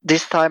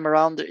this time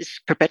around, it's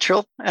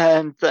perpetual,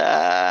 and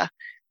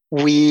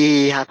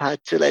we have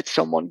had to let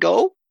someone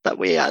go that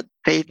we had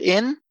faith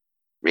in.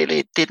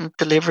 Really didn't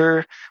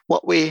deliver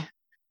what we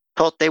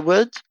thought they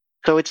would.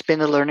 So it's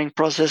been a learning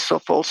process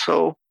of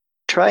also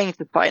trying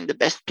to find the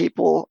best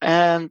people.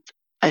 And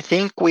I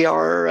think we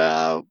are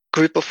a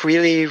group of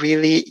really,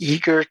 really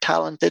eager,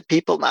 talented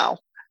people now.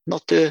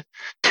 Not to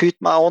toot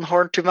my own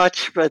horn too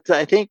much, but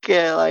I think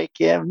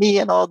me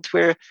and Odd,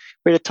 we're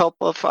the top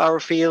of our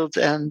field,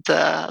 and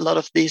a lot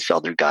of these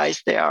other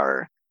guys, they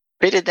are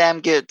pretty damn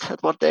good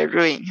at what they're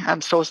doing.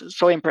 I'm so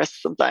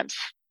impressed sometimes.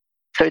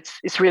 So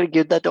it's really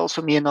good that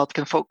also me and Odd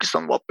can focus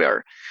on what we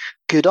are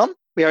good on.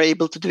 We are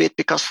able to do it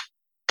because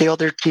the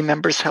other team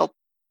members help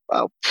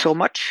out so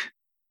much.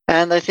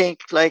 And I think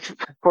like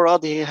for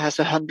Odd, he has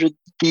 100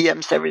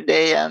 DMs every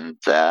day, and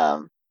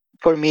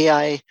for me,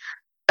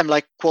 I'm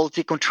like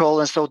quality control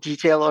and so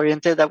detail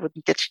oriented. I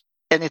wouldn't get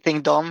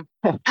anything done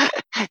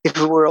if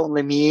it were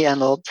only me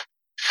and Odd.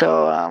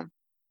 So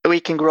we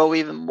can grow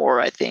even more,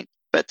 I think.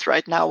 But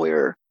right now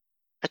we're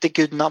at a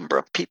good number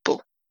of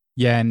people.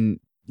 Yeah, and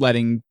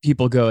letting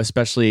people go,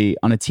 especially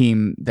on a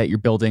team that you're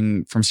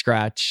building from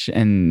scratch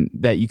and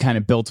that you kind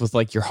of built with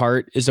like your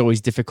heart, is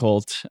always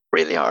difficult.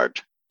 Really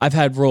hard. I've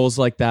had roles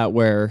like that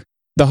where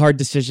the hard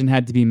decision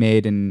had to be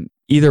made, and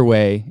either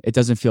way, it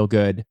doesn't feel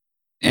good.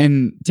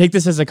 And take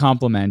this as a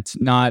compliment,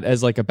 not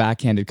as like a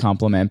backhanded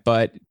compliment,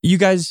 but you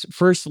guys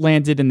first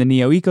landed in the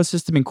Neo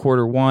ecosystem in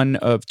Q1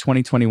 of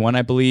 2021,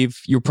 I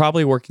believe. You were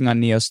probably working on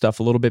Neo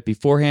stuff a little bit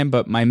beforehand,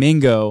 but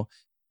Flamingo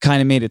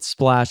kind of made its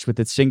splash with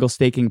its single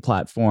staking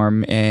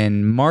platform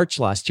in March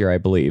last year, I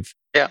believe.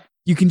 Yeah.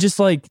 You can just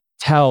like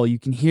tell, you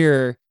can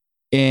hear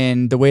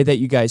in the way that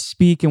you guys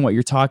speak and what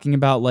you're talking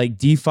about, like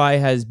DeFi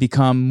has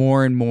become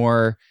more and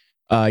more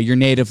your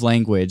native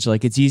language.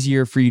 Like it's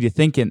easier for you to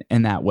think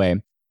in that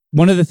way.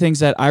 one of the things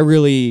that I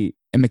really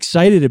am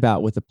excited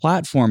about with the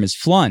platform is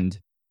FLUND.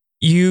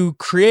 You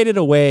created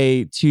a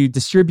way to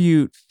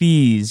distribute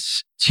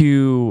fees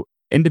to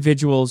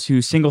individuals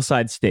who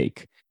single-side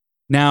stake.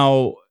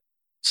 Now,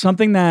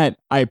 something that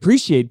I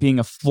appreciate being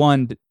a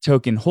FLUND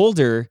token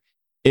holder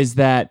is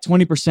that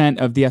 20%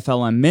 of the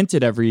FLM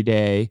minted every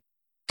day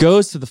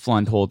goes to the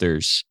FLUND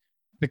holders.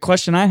 The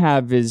question I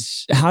have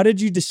is, how did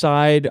you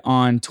decide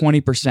on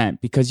 20%?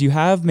 Because you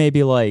have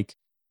maybe like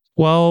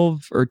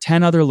 12 or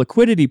 10 other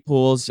liquidity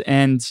pools,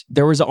 and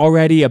there was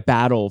already a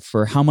battle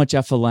for how much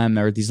FLM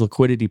are these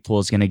liquidity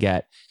pools going to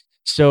get.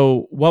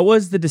 So what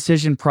was the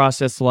decision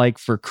process like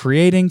for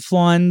creating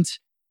FLUND?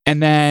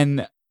 And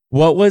then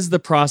what was the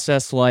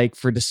process like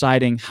for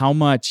deciding how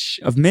much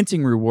of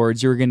minting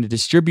rewards you were going to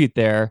distribute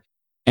there?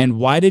 And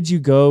why did you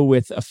go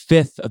with a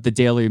fifth of the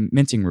daily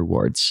minting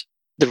rewards?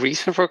 The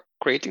reason for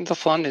creating the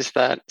FLUND is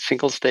that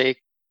single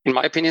stake, in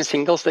my opinion,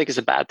 single stake is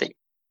a bad thing.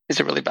 It's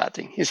a really bad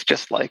thing. It's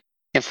just like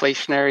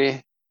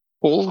inflationary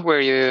pool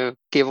where you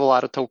give a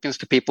lot of tokens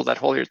to people that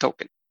hold your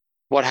token.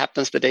 What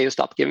happens the day you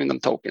stop giving them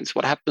tokens?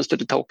 What happens to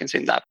the tokens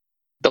in that?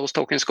 Those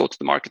tokens go to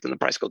the market and the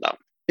price go down.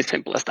 It's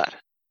simple as that.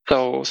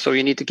 So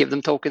you need to give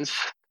them tokens,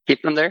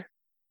 keep them there.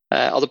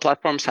 Other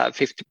platforms have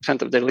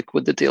 50% of their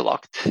liquidity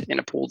locked in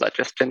a pool that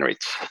just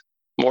generates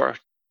more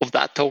of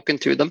that token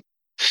to them.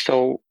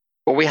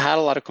 But we had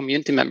a lot of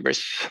community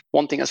members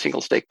wanting a single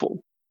stake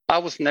pool. I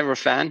was never a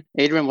fan.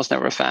 Adrian was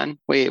never a fan.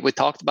 We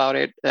talked about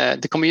it.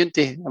 The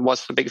community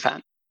was a big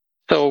fan.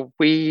 So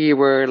we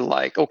were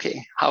like,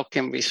 okay, how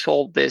can we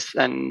solve this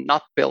and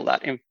not build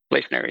that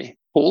inflationary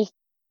pool?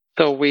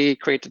 So we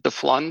created the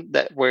FLUND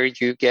where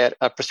you get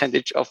a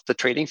percentage of the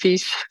trading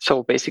fees.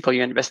 So basically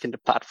you invest in the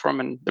platform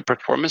and the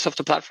performance of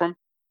the platform.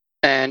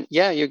 And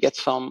yeah, you get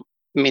some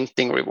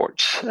minting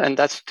rewards. And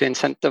that's to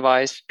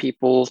incentivize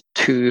people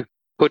to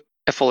put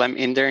FLM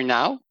in there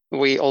now.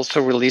 We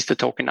also released the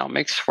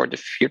tokenomics for the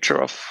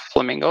future of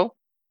Flamingo.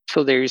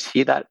 So there you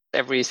see that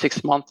every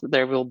 6 months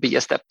there will be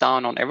a step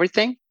down on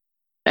everything.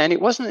 And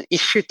it wasn't an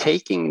issue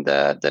taking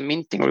the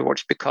minting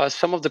rewards because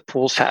some of the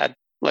pools had,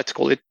 let's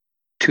call it,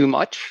 too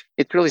much.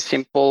 It's really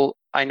simple.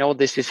 I know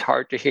this is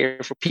hard to hear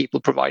for people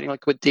providing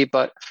liquidity,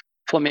 but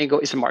Flamingo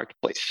is a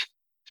marketplace.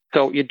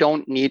 So you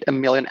don't need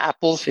 1 million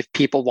apples if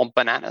people want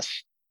bananas.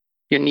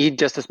 You need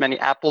just as many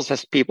apples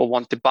as people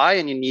want to buy,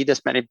 and you need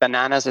as many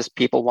bananas as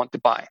people want to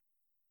buy.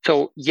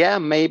 So yeah,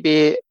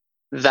 maybe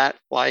that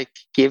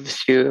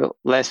gives you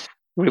less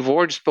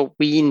rewards, but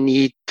we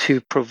need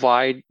to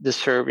provide the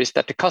service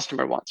that the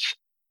customer wants.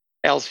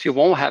 Else you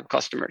won't have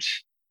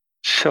customers.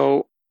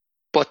 So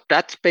what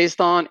that's based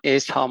on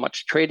is how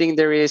much trading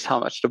there is, how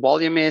much the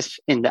volume is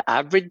in the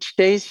average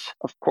days.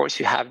 Of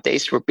course, you have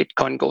days where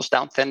Bitcoin goes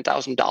down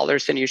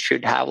 $10,000 and you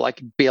should have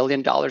 $1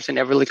 billion in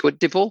every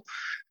liquidity pool,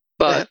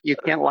 but you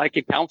can't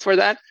account for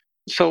that.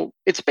 So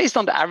it's based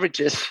on the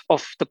averages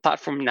of the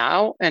platform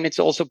now, and it's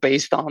also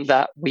based on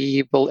that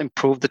we will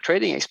improve the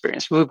trading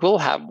experience. We will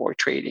have more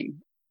trading.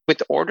 With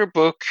the order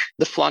book,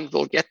 the FLUND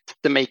will get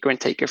the maker and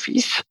taker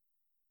fees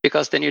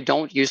because then you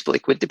don't use the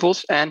liquidity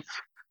pools. And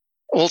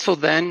also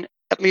then,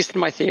 at least in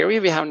my theory,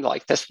 we haven't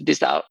tested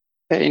this out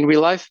in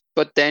real life,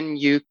 but then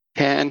you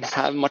can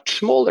have much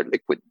smaller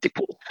liquidity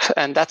pools.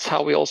 And that's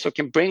how we also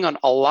can bring on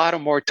a lot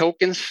of more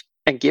tokens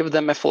and give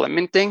them FLM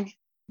minting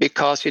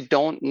because you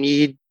don't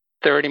need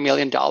 $30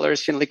 million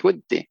in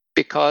liquidity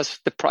because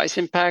the price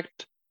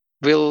impact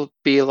will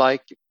be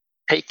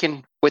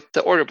taken with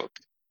the order book.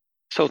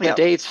 So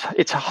today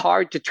it's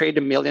hard to trade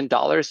 $1 million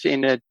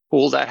in a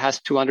pool that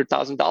has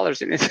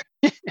 $200,000 in it.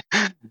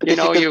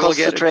 you will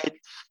get trade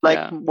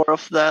more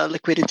of the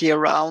liquidity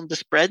around the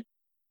spread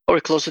or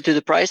closer to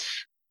the price.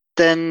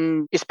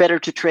 Then it's better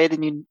to trade,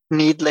 and you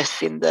need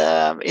less in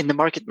the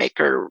market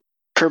maker.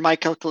 Per my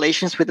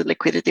calculations, with the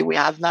liquidity we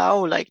have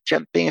now,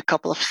 jumping a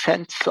couple of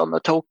cents on the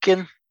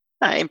token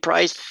in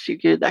price, you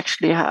could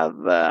actually have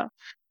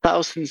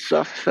thousands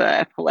of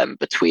FLM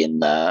between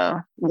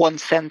 1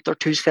 cent or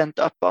 2 cents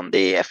up on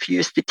the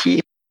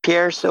FUSDT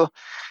pair. So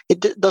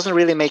it doesn't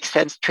really make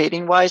sense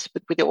trading wise,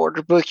 but with the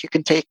order book, you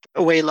can take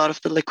away a lot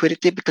of the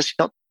liquidity because you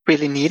don't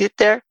really need it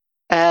there.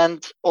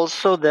 And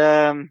also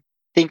I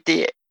think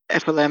the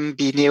FLM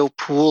BNEO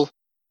pool,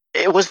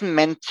 it wasn't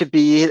meant to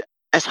be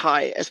as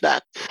high as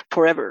that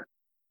forever.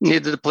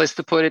 Needed a place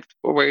to put it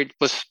where it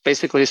was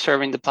basically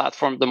serving the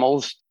platform the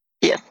most.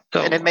 Yeah,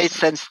 and it made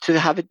sense to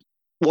have it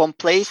one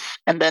place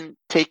and then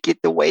take it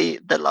away,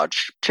 the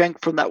large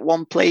chunk from that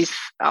one place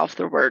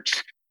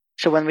afterwards.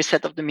 So when we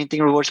set up the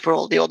minting rewards for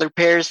all the other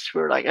pairs, we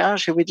were like,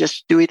 should we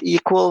just do it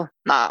equal?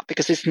 Nah,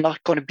 because it's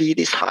not going to be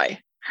this high.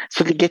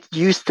 So they get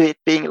used to it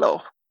being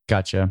low.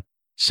 Gotcha.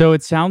 So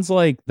it sounds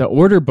like the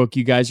order book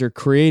you guys are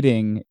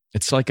creating,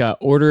 it's like a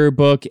order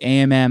book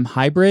AMM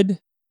hybrid?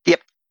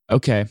 Yep.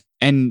 Okay.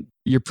 And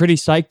you're pretty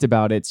psyched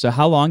about it. So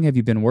how long have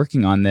you been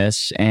working on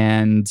this?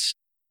 And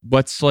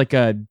what's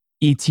a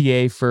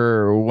ETA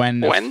for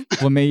when?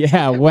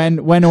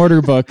 When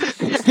order book?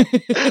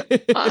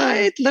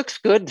 It looks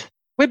good.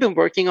 We've been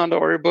working on the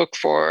order book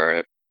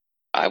for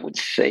I would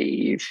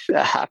say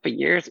a half a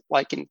year,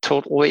 like in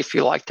total, if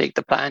you like take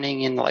the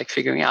planning and like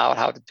figuring out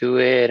how to do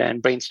it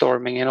and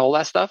brainstorming and all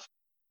that stuff.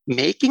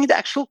 Making the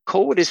actual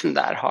code isn't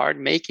that hard.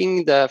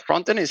 Making the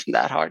front end isn't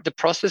that hard. The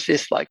process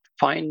is like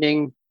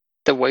finding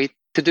the way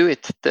to do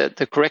it,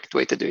 the correct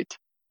way to do it.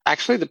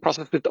 Actually, the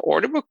process with the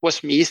order book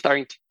was me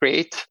starting to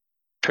create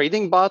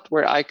trading bot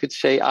where I could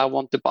say, I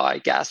want to buy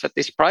gas at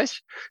this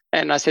price.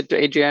 And I said to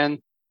Adrian,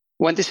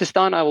 when this is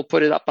done, I will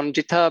put it up on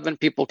GitHub and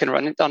people can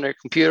run it on their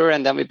computer.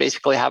 And then we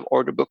basically have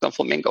order book on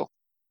Flamingo.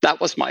 That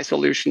was my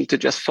solution to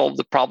just solve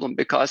the problem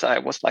because I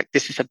was like,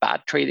 this is a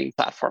bad trading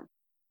platform.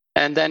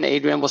 And then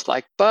Adrian was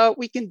like, but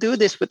we can do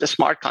this with a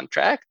smart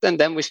contract. And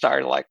then we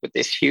started like with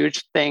this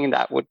huge thing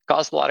that would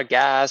cost a lot of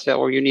gas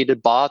or you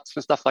needed bots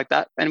and stuff like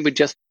that. And we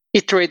just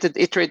iterated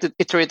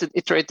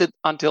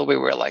until we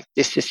were like,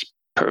 this is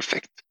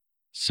perfect.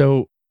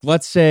 So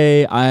let's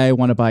say I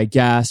want to buy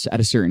gas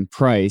at a certain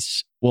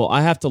price. Well,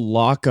 I have to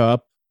lock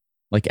up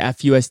like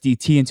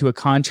FUSDT into a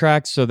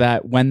contract so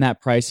that when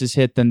that price is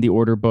hit, then the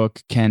order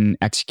book can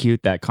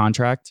execute that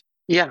contract?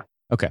 Yeah.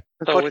 Okay.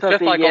 So it's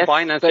just like on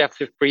Binance, you have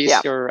to freeze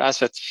your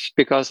assets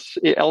because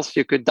else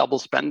you could double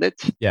spend it.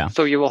 Yeah.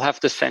 So you will have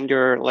to send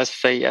your, let's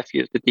say,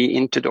 FUSDT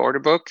into the order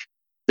book.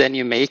 Then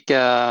you make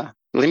a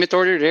limit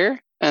order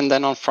there. And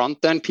then on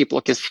front end, people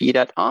can see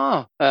that,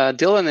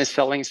 Dylan is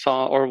selling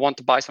some or want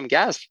to buy some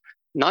gas.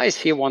 Nice.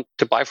 He wants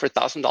to buy for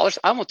 $1,000.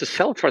 I want to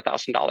sell for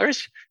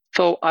 $1,000.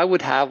 So I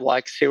would have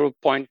like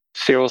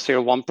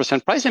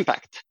 0.001% price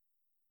impact.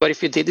 But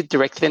if you did it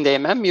directly in the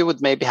AMM, you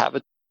would maybe have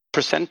a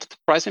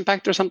 % price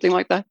impact or something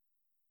like that.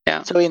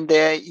 Yeah. So in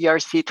the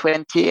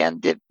ERC20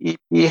 and the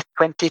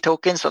EP20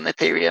 tokens on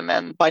Ethereum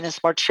and Binance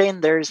Smart Chain,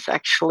 there's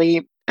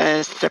actually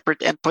a separate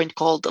endpoint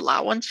called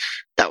allowance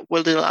that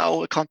will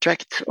allow a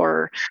contract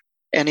or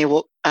any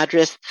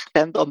address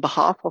sent on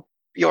behalf of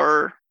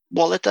your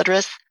wallet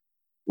address.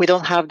 We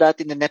don't have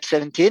that in the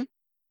NEP17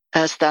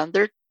 as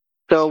standard.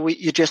 So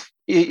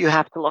you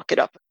have to lock it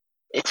up.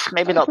 It's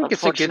maybe not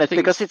unfortunate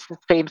because it's the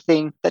same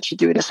thing that you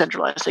do in a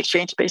centralized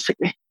exchange,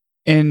 basically.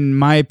 In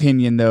my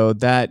opinion, though,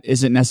 that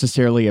isn't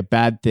necessarily a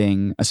bad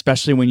thing,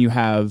 especially when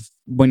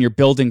you're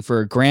building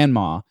for a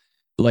grandma.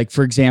 Like,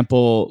 for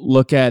example,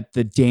 look at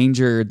the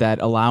danger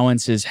that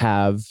allowances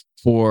have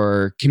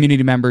for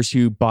community members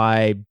who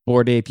buy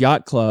Bored Ape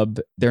Yacht Club.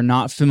 They're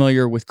not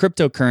familiar with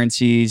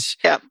cryptocurrencies.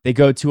 Yeah. They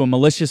go to a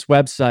malicious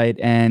website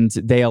and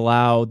they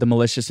allow the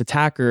malicious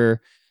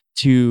attacker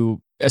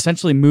to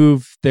essentially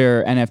move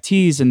their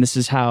NFTs. And this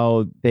is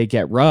how they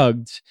get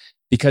rugged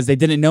because they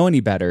didn't know any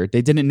better.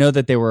 They didn't know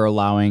that they were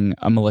allowing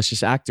a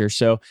malicious actor.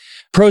 So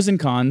pros and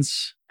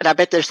cons. And I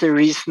bet there's a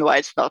reason why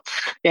it's not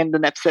in the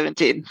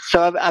NEP17.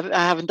 So I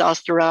haven't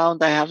asked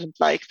around. I haven't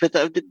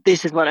but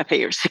this is what I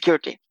figure,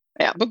 security.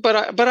 Yeah.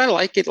 But I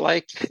like it.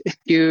 Like if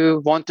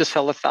you want to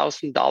sell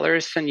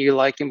 $1,000 and you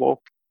like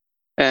invoke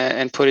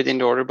and put it in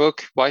the order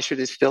book, why should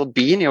it still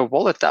be in your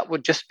wallet? That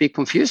would just be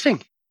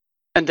confusing.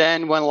 And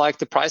then when like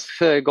the price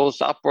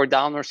goes up or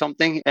down or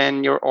something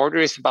and your order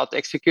is about to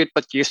execute,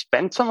 but you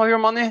spent some of your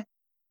money,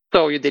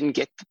 so you didn't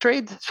get the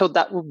trade. So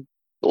that would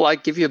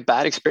like give you a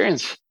bad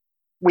experience.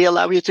 We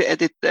allow you to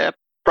edit the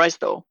price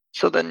though.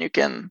 So then you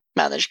can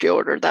manage the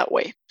order that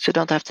way. So you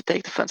don't have to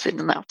take the funds in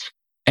and out.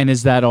 And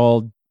is that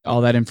all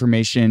that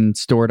information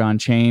stored on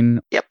chain?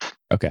 Yep.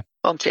 Okay.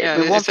 On chain.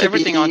 Yeah, we want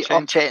everything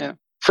on chain. Yeah.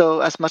 So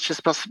as much as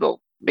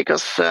possible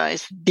because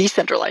it's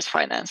decentralized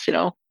finance,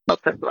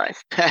 not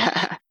centralized.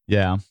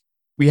 Yeah.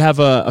 We have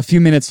a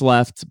few minutes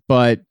left,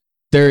 but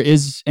there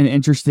is an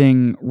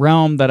interesting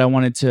realm that I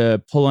wanted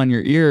to pull on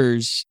your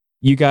ears.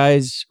 You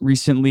guys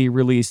recently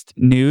released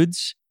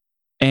nudes,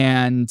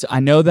 and I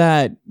know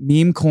that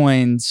meme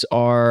coins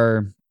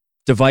are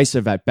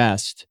divisive at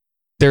best.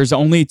 There's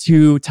only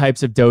two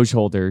types of Doge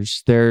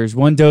holders. There's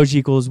one Doge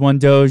equals one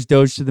Doge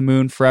to the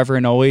moon forever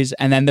and always.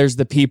 And then there's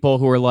the people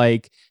who are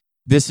like,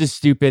 this is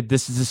stupid,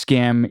 this is a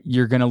scam,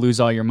 you're going to lose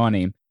all your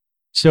money.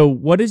 So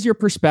what is your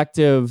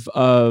perspective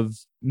of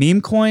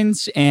meme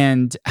coins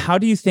and how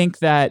do you think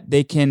that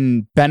they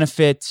can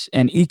benefit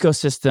an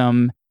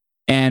ecosystem?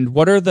 And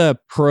what are the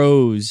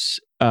pros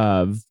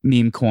of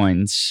meme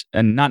coins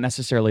and not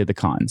necessarily the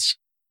cons?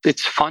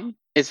 It's fun.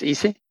 It's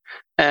easy.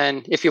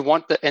 And if you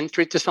want the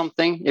entry to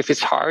something, if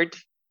it's hard,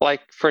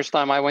 like first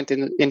time I went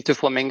into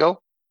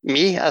Flamingo,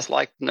 me as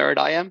like nerd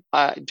I am,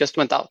 I just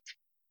went out.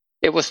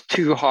 It was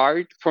too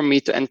hard for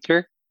me to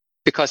enter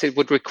because it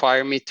would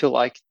require me to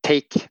like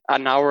take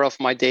an hour of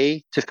my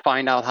day to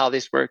find out how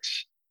this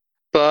works.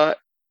 But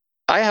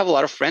I have a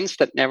lot of friends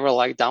that never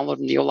like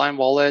downloaded Neoline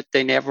wallet.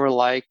 They never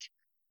like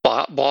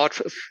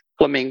bought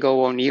Flamingo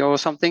or Neo or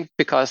something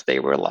because they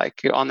were like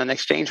on an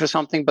exchange or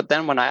something. But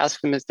then when I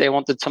asked them if they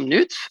wanted some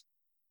nudes,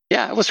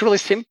 yeah, it was really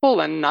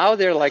simple. And now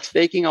they're like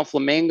staking on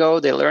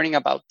Flamingo. They're learning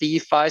about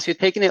DeFi. So you're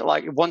taking it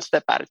like one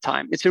step at a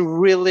time. It's a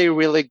really,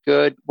 really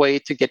good way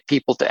to get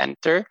people to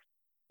enter.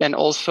 And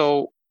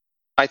also,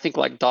 I think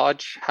like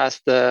Dodge has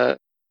the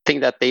thing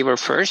that they were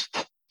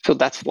first. So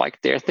that's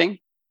like their thing.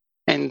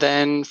 And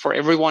then for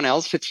everyone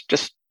else, it's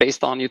just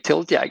based on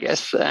utility, I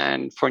guess.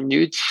 And for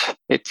nudes,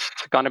 it's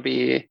going to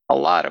be a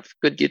lot of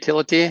good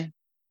utility.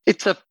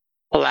 It's a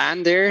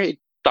plan there. It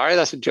started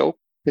as a joke.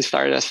 It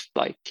started as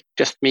like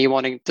just me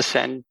wanting to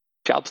send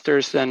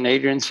Jobsters and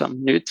Adrian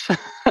some nudes.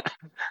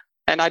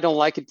 And I don't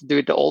like it to do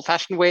it the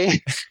old-fashioned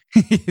way.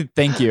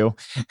 Thank you.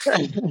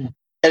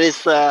 It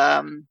is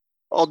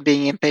odd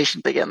being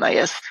impatient again, I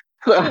guess.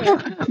 All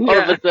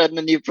of a sudden,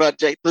 a new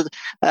project. But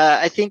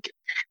I think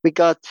we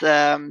got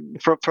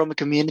from a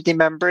community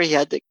member. He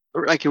had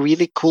like a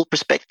really cool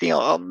perspective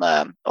on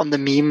the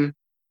meme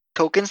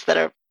tokens that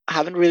I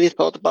haven't really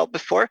thought about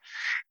before.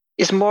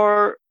 It's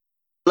more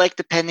like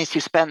the pennies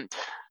you spend,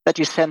 that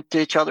you send to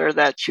each other,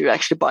 that you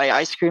actually buy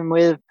ice cream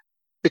with.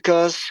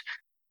 Because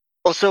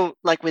also,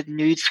 like with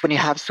nudes, when you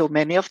have so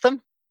many of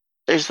them,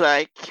 there's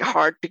like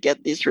hard to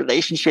get this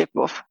relationship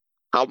of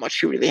how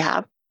much you really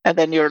have. And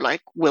then you're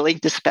like willing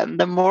to spend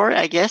them more,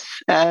 I guess.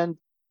 And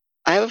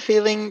I have a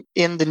feeling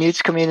in the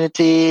nudes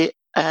community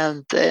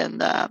and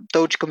in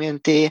Doge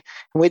community,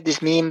 with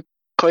these meme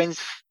coins,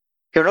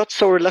 you're not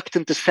so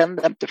reluctant to send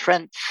them to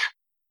friends,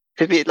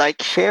 to be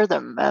like share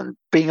them and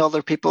bring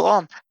other people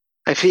on.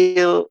 I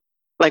feel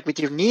like with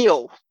your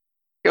Neo,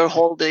 you're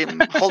holding them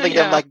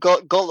like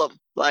Gollum,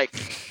 like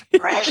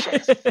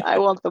precious. I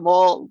want them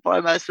all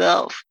by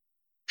myself.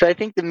 So I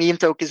think the meme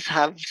tokens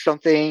have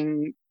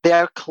something, they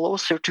are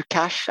closer to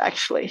cash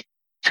actually.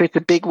 So it's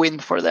a big win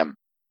for them.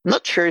 I'm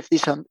not sure if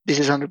this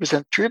is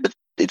 100% true, but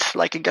it's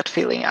like a gut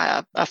feeling I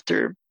have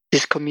after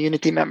this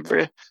community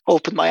member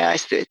opened my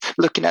eyes to it,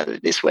 looking at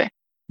it this way.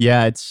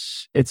 Yeah,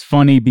 it's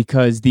funny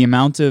because the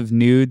amount of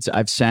nudes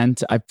I've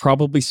sent, I've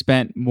probably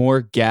spent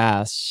more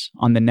gas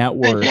on the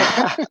network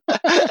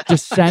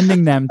just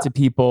sending them to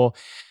people.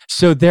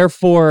 So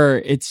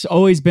therefore, it's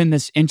always been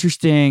this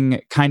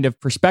interesting kind of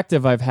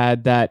perspective I've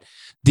had that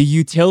the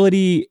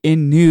utility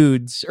in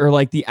nudes, or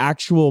like the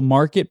actual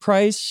market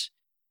price,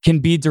 can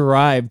be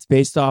derived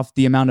based off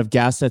the amount of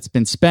gas that's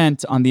been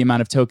spent on the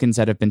amount of tokens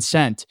that have been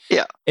sent.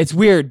 Yeah. It's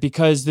weird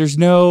because there's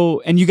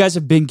no, and you guys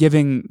have been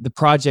giving the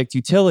project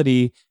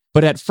utility,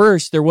 but at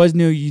first there was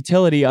no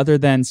utility other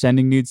than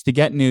sending nudes to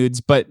get nudes,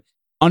 but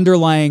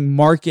underlying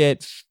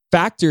market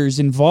factors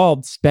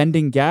involved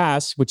spending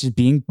gas, which is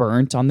being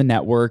burnt on the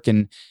network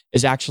and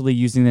is actually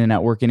using the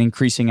network and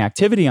increasing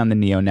activity on the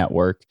Neo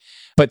network.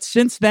 But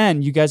since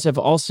then, you guys have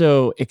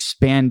also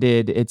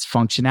expanded its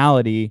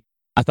functionality.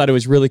 I thought it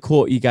was really cool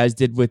what you guys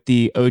did with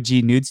the OG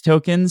nudes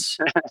tokens.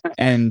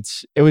 And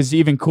it was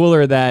even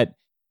cooler that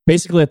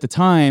basically at the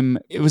time,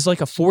 it was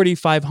like a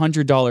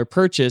 $4,500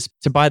 purchase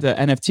to buy the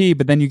NFT,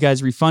 but then you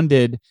guys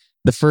refunded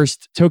the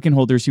first token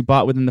holders who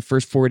bought within the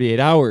first 48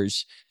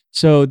 hours.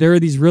 So there are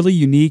these really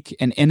unique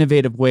and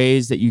innovative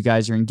ways that you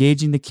guys are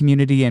engaging the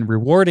community and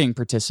rewarding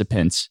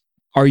participants.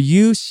 Are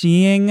you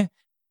seeing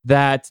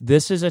that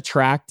this is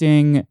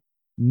attracting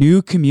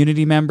new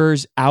community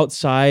members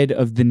outside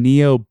of the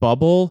Neo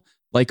bubble?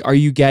 Like, are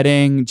you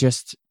getting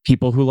just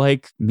people who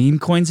like meme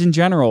coins in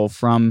general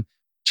from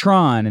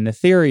Tron and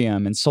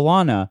Ethereum and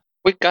Solana?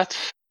 We got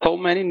so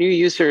many new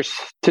users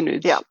to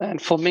nudes. Yeah.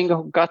 And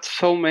Flamingo got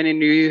so many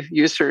new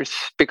users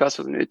because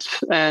of nudes.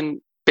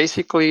 And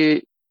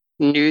basically,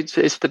 nudes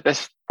is the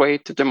best way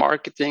to do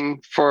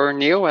marketing for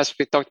Neo. As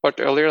we talked about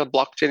earlier, the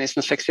blockchain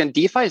isn't sexy and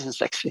DeFi isn't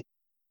sexy.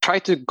 Try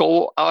to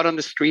go out on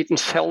the street and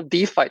sell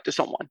DeFi to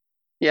someone.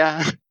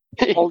 Yeah,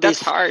 that's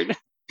hard.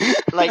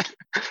 Like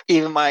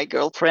even my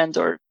girlfriend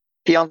or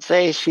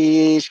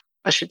fiance,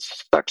 I should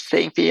start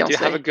saying fiance. Do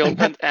you have a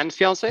girlfriend and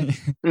fiance?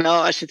 No,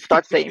 I should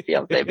start saying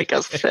fiance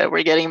because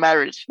we're getting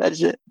married.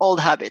 That's an old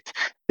habit.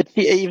 But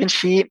even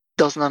she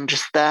doesn't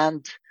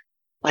understand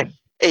like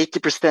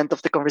 80%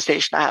 of the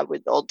conversation I have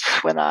with Odd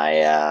when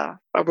I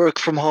work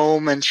from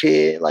home, and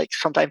she like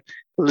sometimes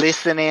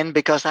listen in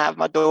because I have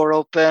my door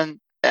open.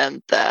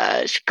 And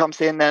she comes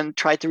in and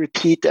tries to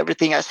repeat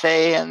everything I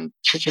say, and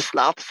she just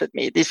laughs at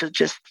me. These are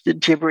just the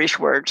gibberish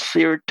words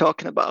you're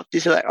talking about.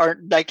 These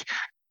aren't like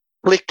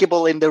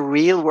applicable in the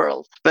real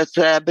world, but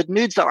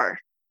nudes are.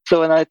 So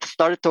when I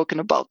started talking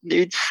about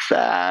nudes,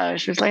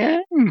 she was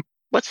like,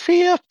 "What's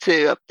he up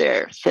to up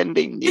there,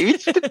 sending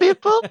nudes to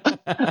people?"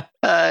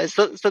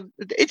 So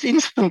it's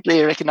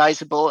instantly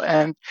recognizable,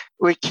 and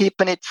we're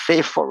keeping it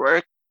safe for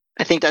work.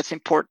 I think that's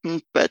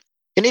important, but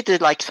you need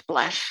to like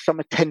splash some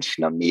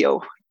attention on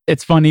Neo.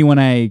 It's funny when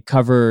I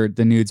cover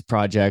the nudes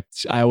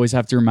project, I always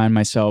have to remind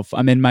myself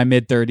I'm in my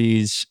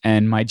mid-30s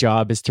and my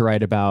job is to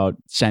write about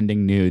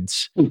sending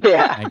nudes.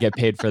 Yeah. I get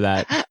paid for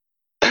that.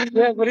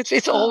 Yeah, but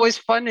it's always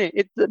funny.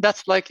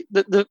 That's like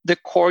the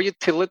core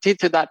utility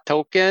to that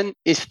token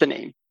is the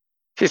name.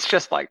 It's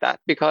just like that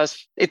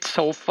because it's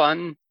so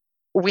fun.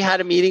 We had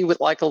a meeting with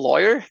like a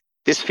lawyer,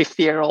 this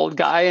 50-year-old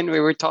guy, and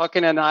we were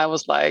talking, and I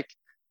was like,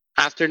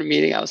 after the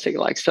meeting, I was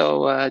thinking like,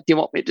 so do you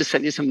want me to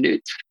send you some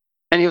nudes?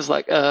 And he was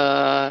like,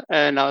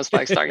 and I was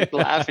like starting to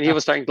laugh, and he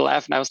was starting to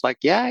laugh, and I was like,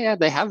 yeah,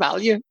 they have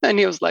value. And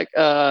he was like,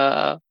 and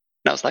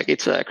I was like,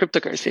 it's a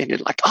cryptocurrency. And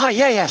he's like, oh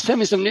yeah, send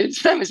me some nudes,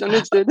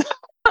 dude.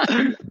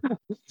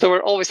 So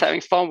we're always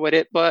having fun with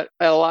it, but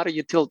a lot of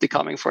utility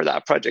coming for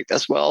that project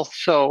as well.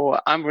 So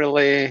I'm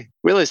really,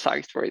 really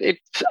psyched for it.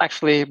 It's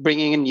actually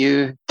bringing a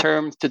new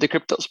term to the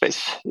crypto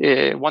space.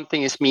 One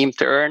thing is meme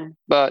to earn,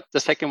 but the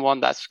second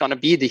one that's going to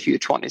be the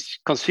huge one is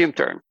consume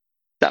to earn.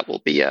 That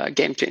will be a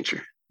game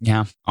changer.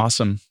 Yeah,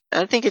 awesome.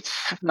 I think it's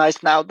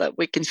nice now that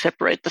we can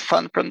separate the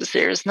fun from the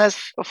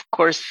seriousness. Of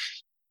course,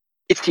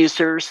 its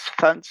users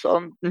funds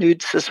on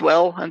nudes as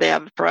well, and they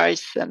have a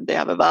price and they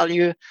have a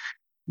value,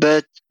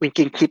 but we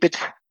can keep it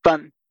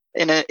fun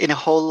in a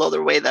whole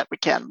other way that we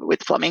can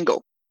with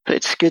Flamingo. So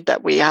it's good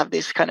that we have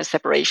this kind of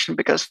separation,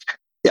 because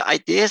the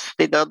ideas,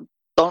 they don't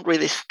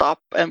really stop,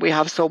 and we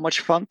have so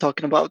much fun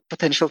talking about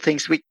potential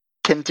things we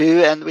can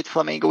do, and with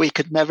Flamingo we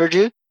could never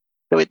do.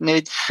 So it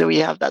needs, so we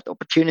have that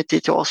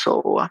opportunity to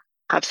also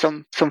have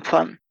some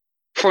fun.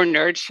 For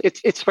nerds,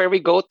 it's where we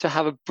go to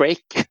have a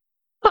break.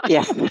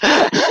 Yeah.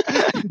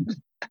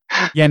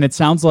 Yeah, and it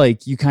sounds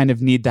like you kind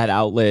of need that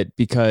outlet,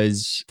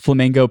 because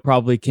Flamingo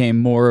probably came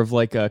more of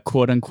like a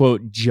quote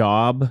unquote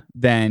job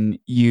than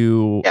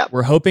you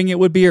were hoping it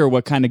would be, or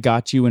what kind of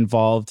got you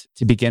involved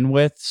to begin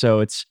with.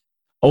 So it's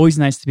always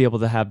nice to be able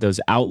to have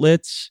those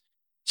outlets.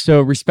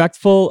 So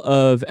respectful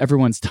of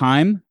everyone's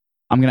time,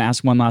 I'm going to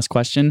ask one last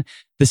question.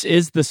 This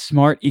is the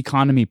Smart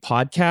Economy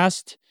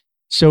podcast.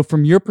 So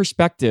from your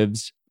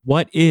perspectives,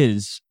 what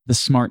is the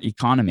smart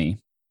economy?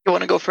 You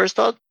want to go first,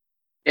 Todd?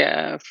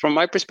 Yeah, from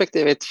my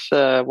perspective, it's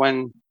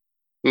when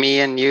me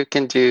and you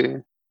can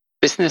do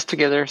business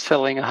together,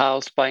 selling a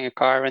house, buying a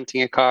car,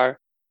 renting a car,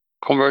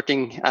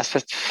 converting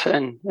assets,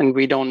 and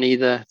we don't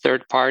need a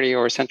third party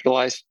or a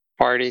centralized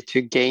party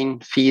to gain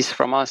fees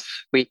from us.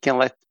 We can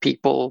let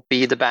people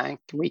be the bank.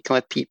 We can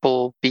let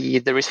people be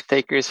the risk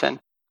takers, and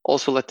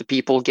also let the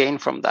people gain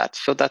from that.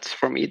 So that's,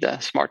 for me, the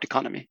smart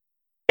economy.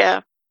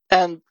 Yeah,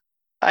 and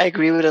I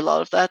agree with a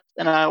lot of that.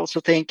 And I also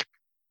think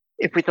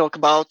if we talk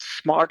about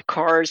smart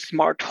cars,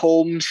 smart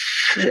homes,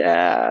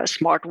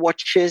 smart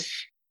watches,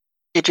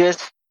 you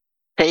just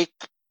take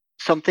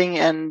something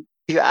and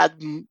you add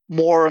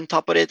more on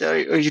top of it, or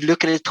you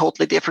look at it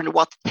totally different.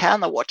 What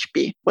can a watch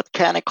be? What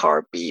can a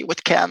car be?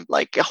 What can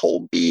like a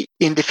home be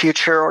in the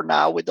future or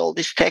now with all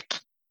this tech?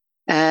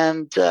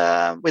 And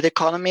with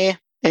economy,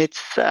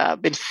 it's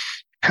been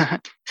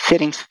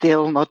sitting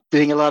still, not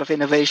doing a lot of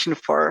innovation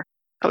for,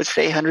 I would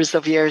say, hundreds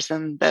of years,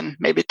 and then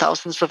maybe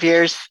thousands of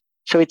years.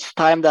 So it's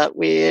time that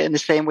we, in the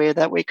same way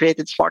that we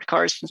created smart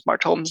cars and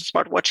smart homes and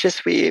smart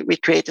watches, we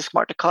create a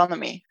smart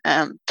economy.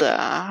 And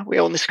we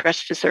only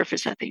scratched the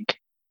surface, I think.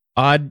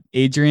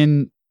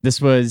 Adrian, this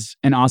was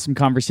an awesome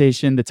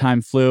conversation. The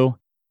time flew.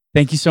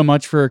 Thank you so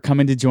much for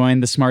coming to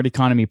join the Smart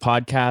Economy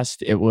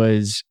podcast. It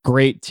was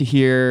great to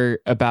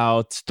hear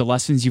about the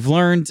lessons you've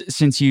learned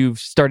since you've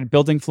started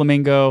building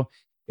Flamingo.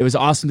 It was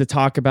awesome to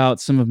talk about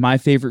some of my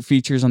favorite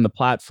features on the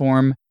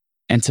platform,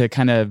 and to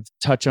kind of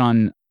touch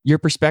on your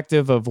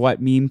perspective of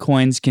what meme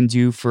coins can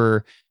do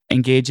for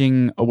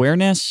engaging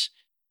awareness.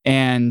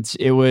 And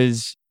it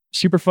was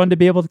super fun to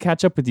be able to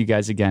catch up with you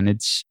guys again.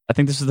 I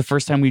think this is the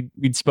first time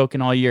we'd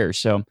spoken all year.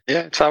 So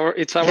yeah, it's our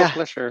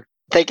pleasure.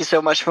 Thank you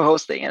so much for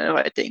hosting and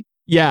inviting.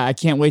 Yeah, I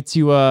can't wait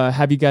to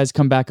have you guys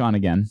come back on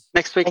again.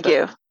 Next week. Thank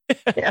you.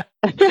 Yeah.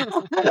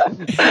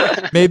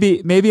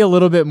 maybe a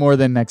little bit more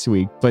than next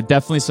week, but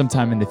definitely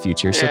sometime in the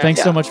future. So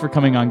thanks so much for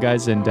coming on,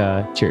 guys, and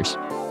cheers.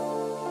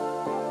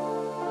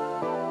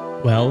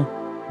 Well,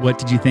 what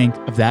did you think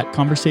of that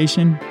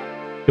conversation?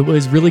 It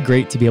was really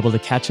great to be able to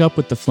catch up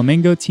with the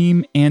Flamingo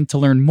team and to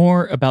learn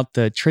more about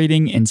the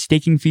trading and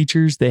staking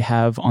features they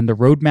have on the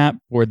roadmap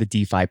for the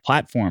DeFi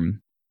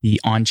platform. The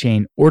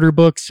on-chain order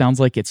book sounds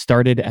like it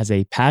started as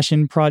a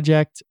passion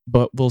project,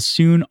 but will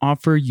soon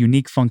offer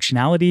unique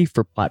functionality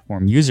for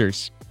platform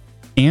users.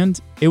 And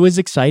it was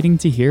exciting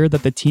to hear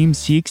that the team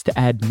seeks to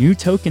add new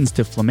tokens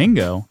to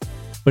Flamingo,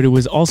 but it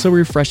was also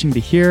refreshing to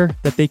hear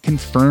that they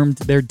confirmed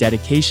their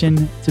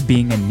dedication to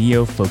being a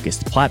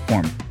Neo-focused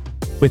platform.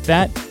 With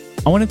that,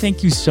 I want to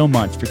thank you so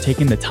much for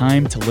taking the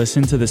time to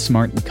listen to the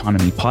Smart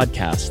Economy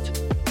podcast.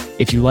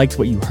 If you liked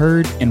what you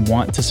heard and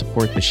want to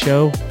support the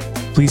show,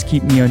 please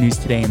keep Neo News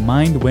Today in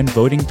mind when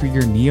voting for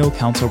your Neo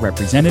Council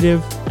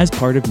representative as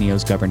part of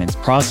Neo's governance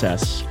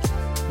process.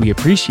 We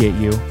appreciate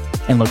you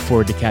and look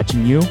forward to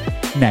catching you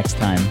next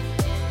time.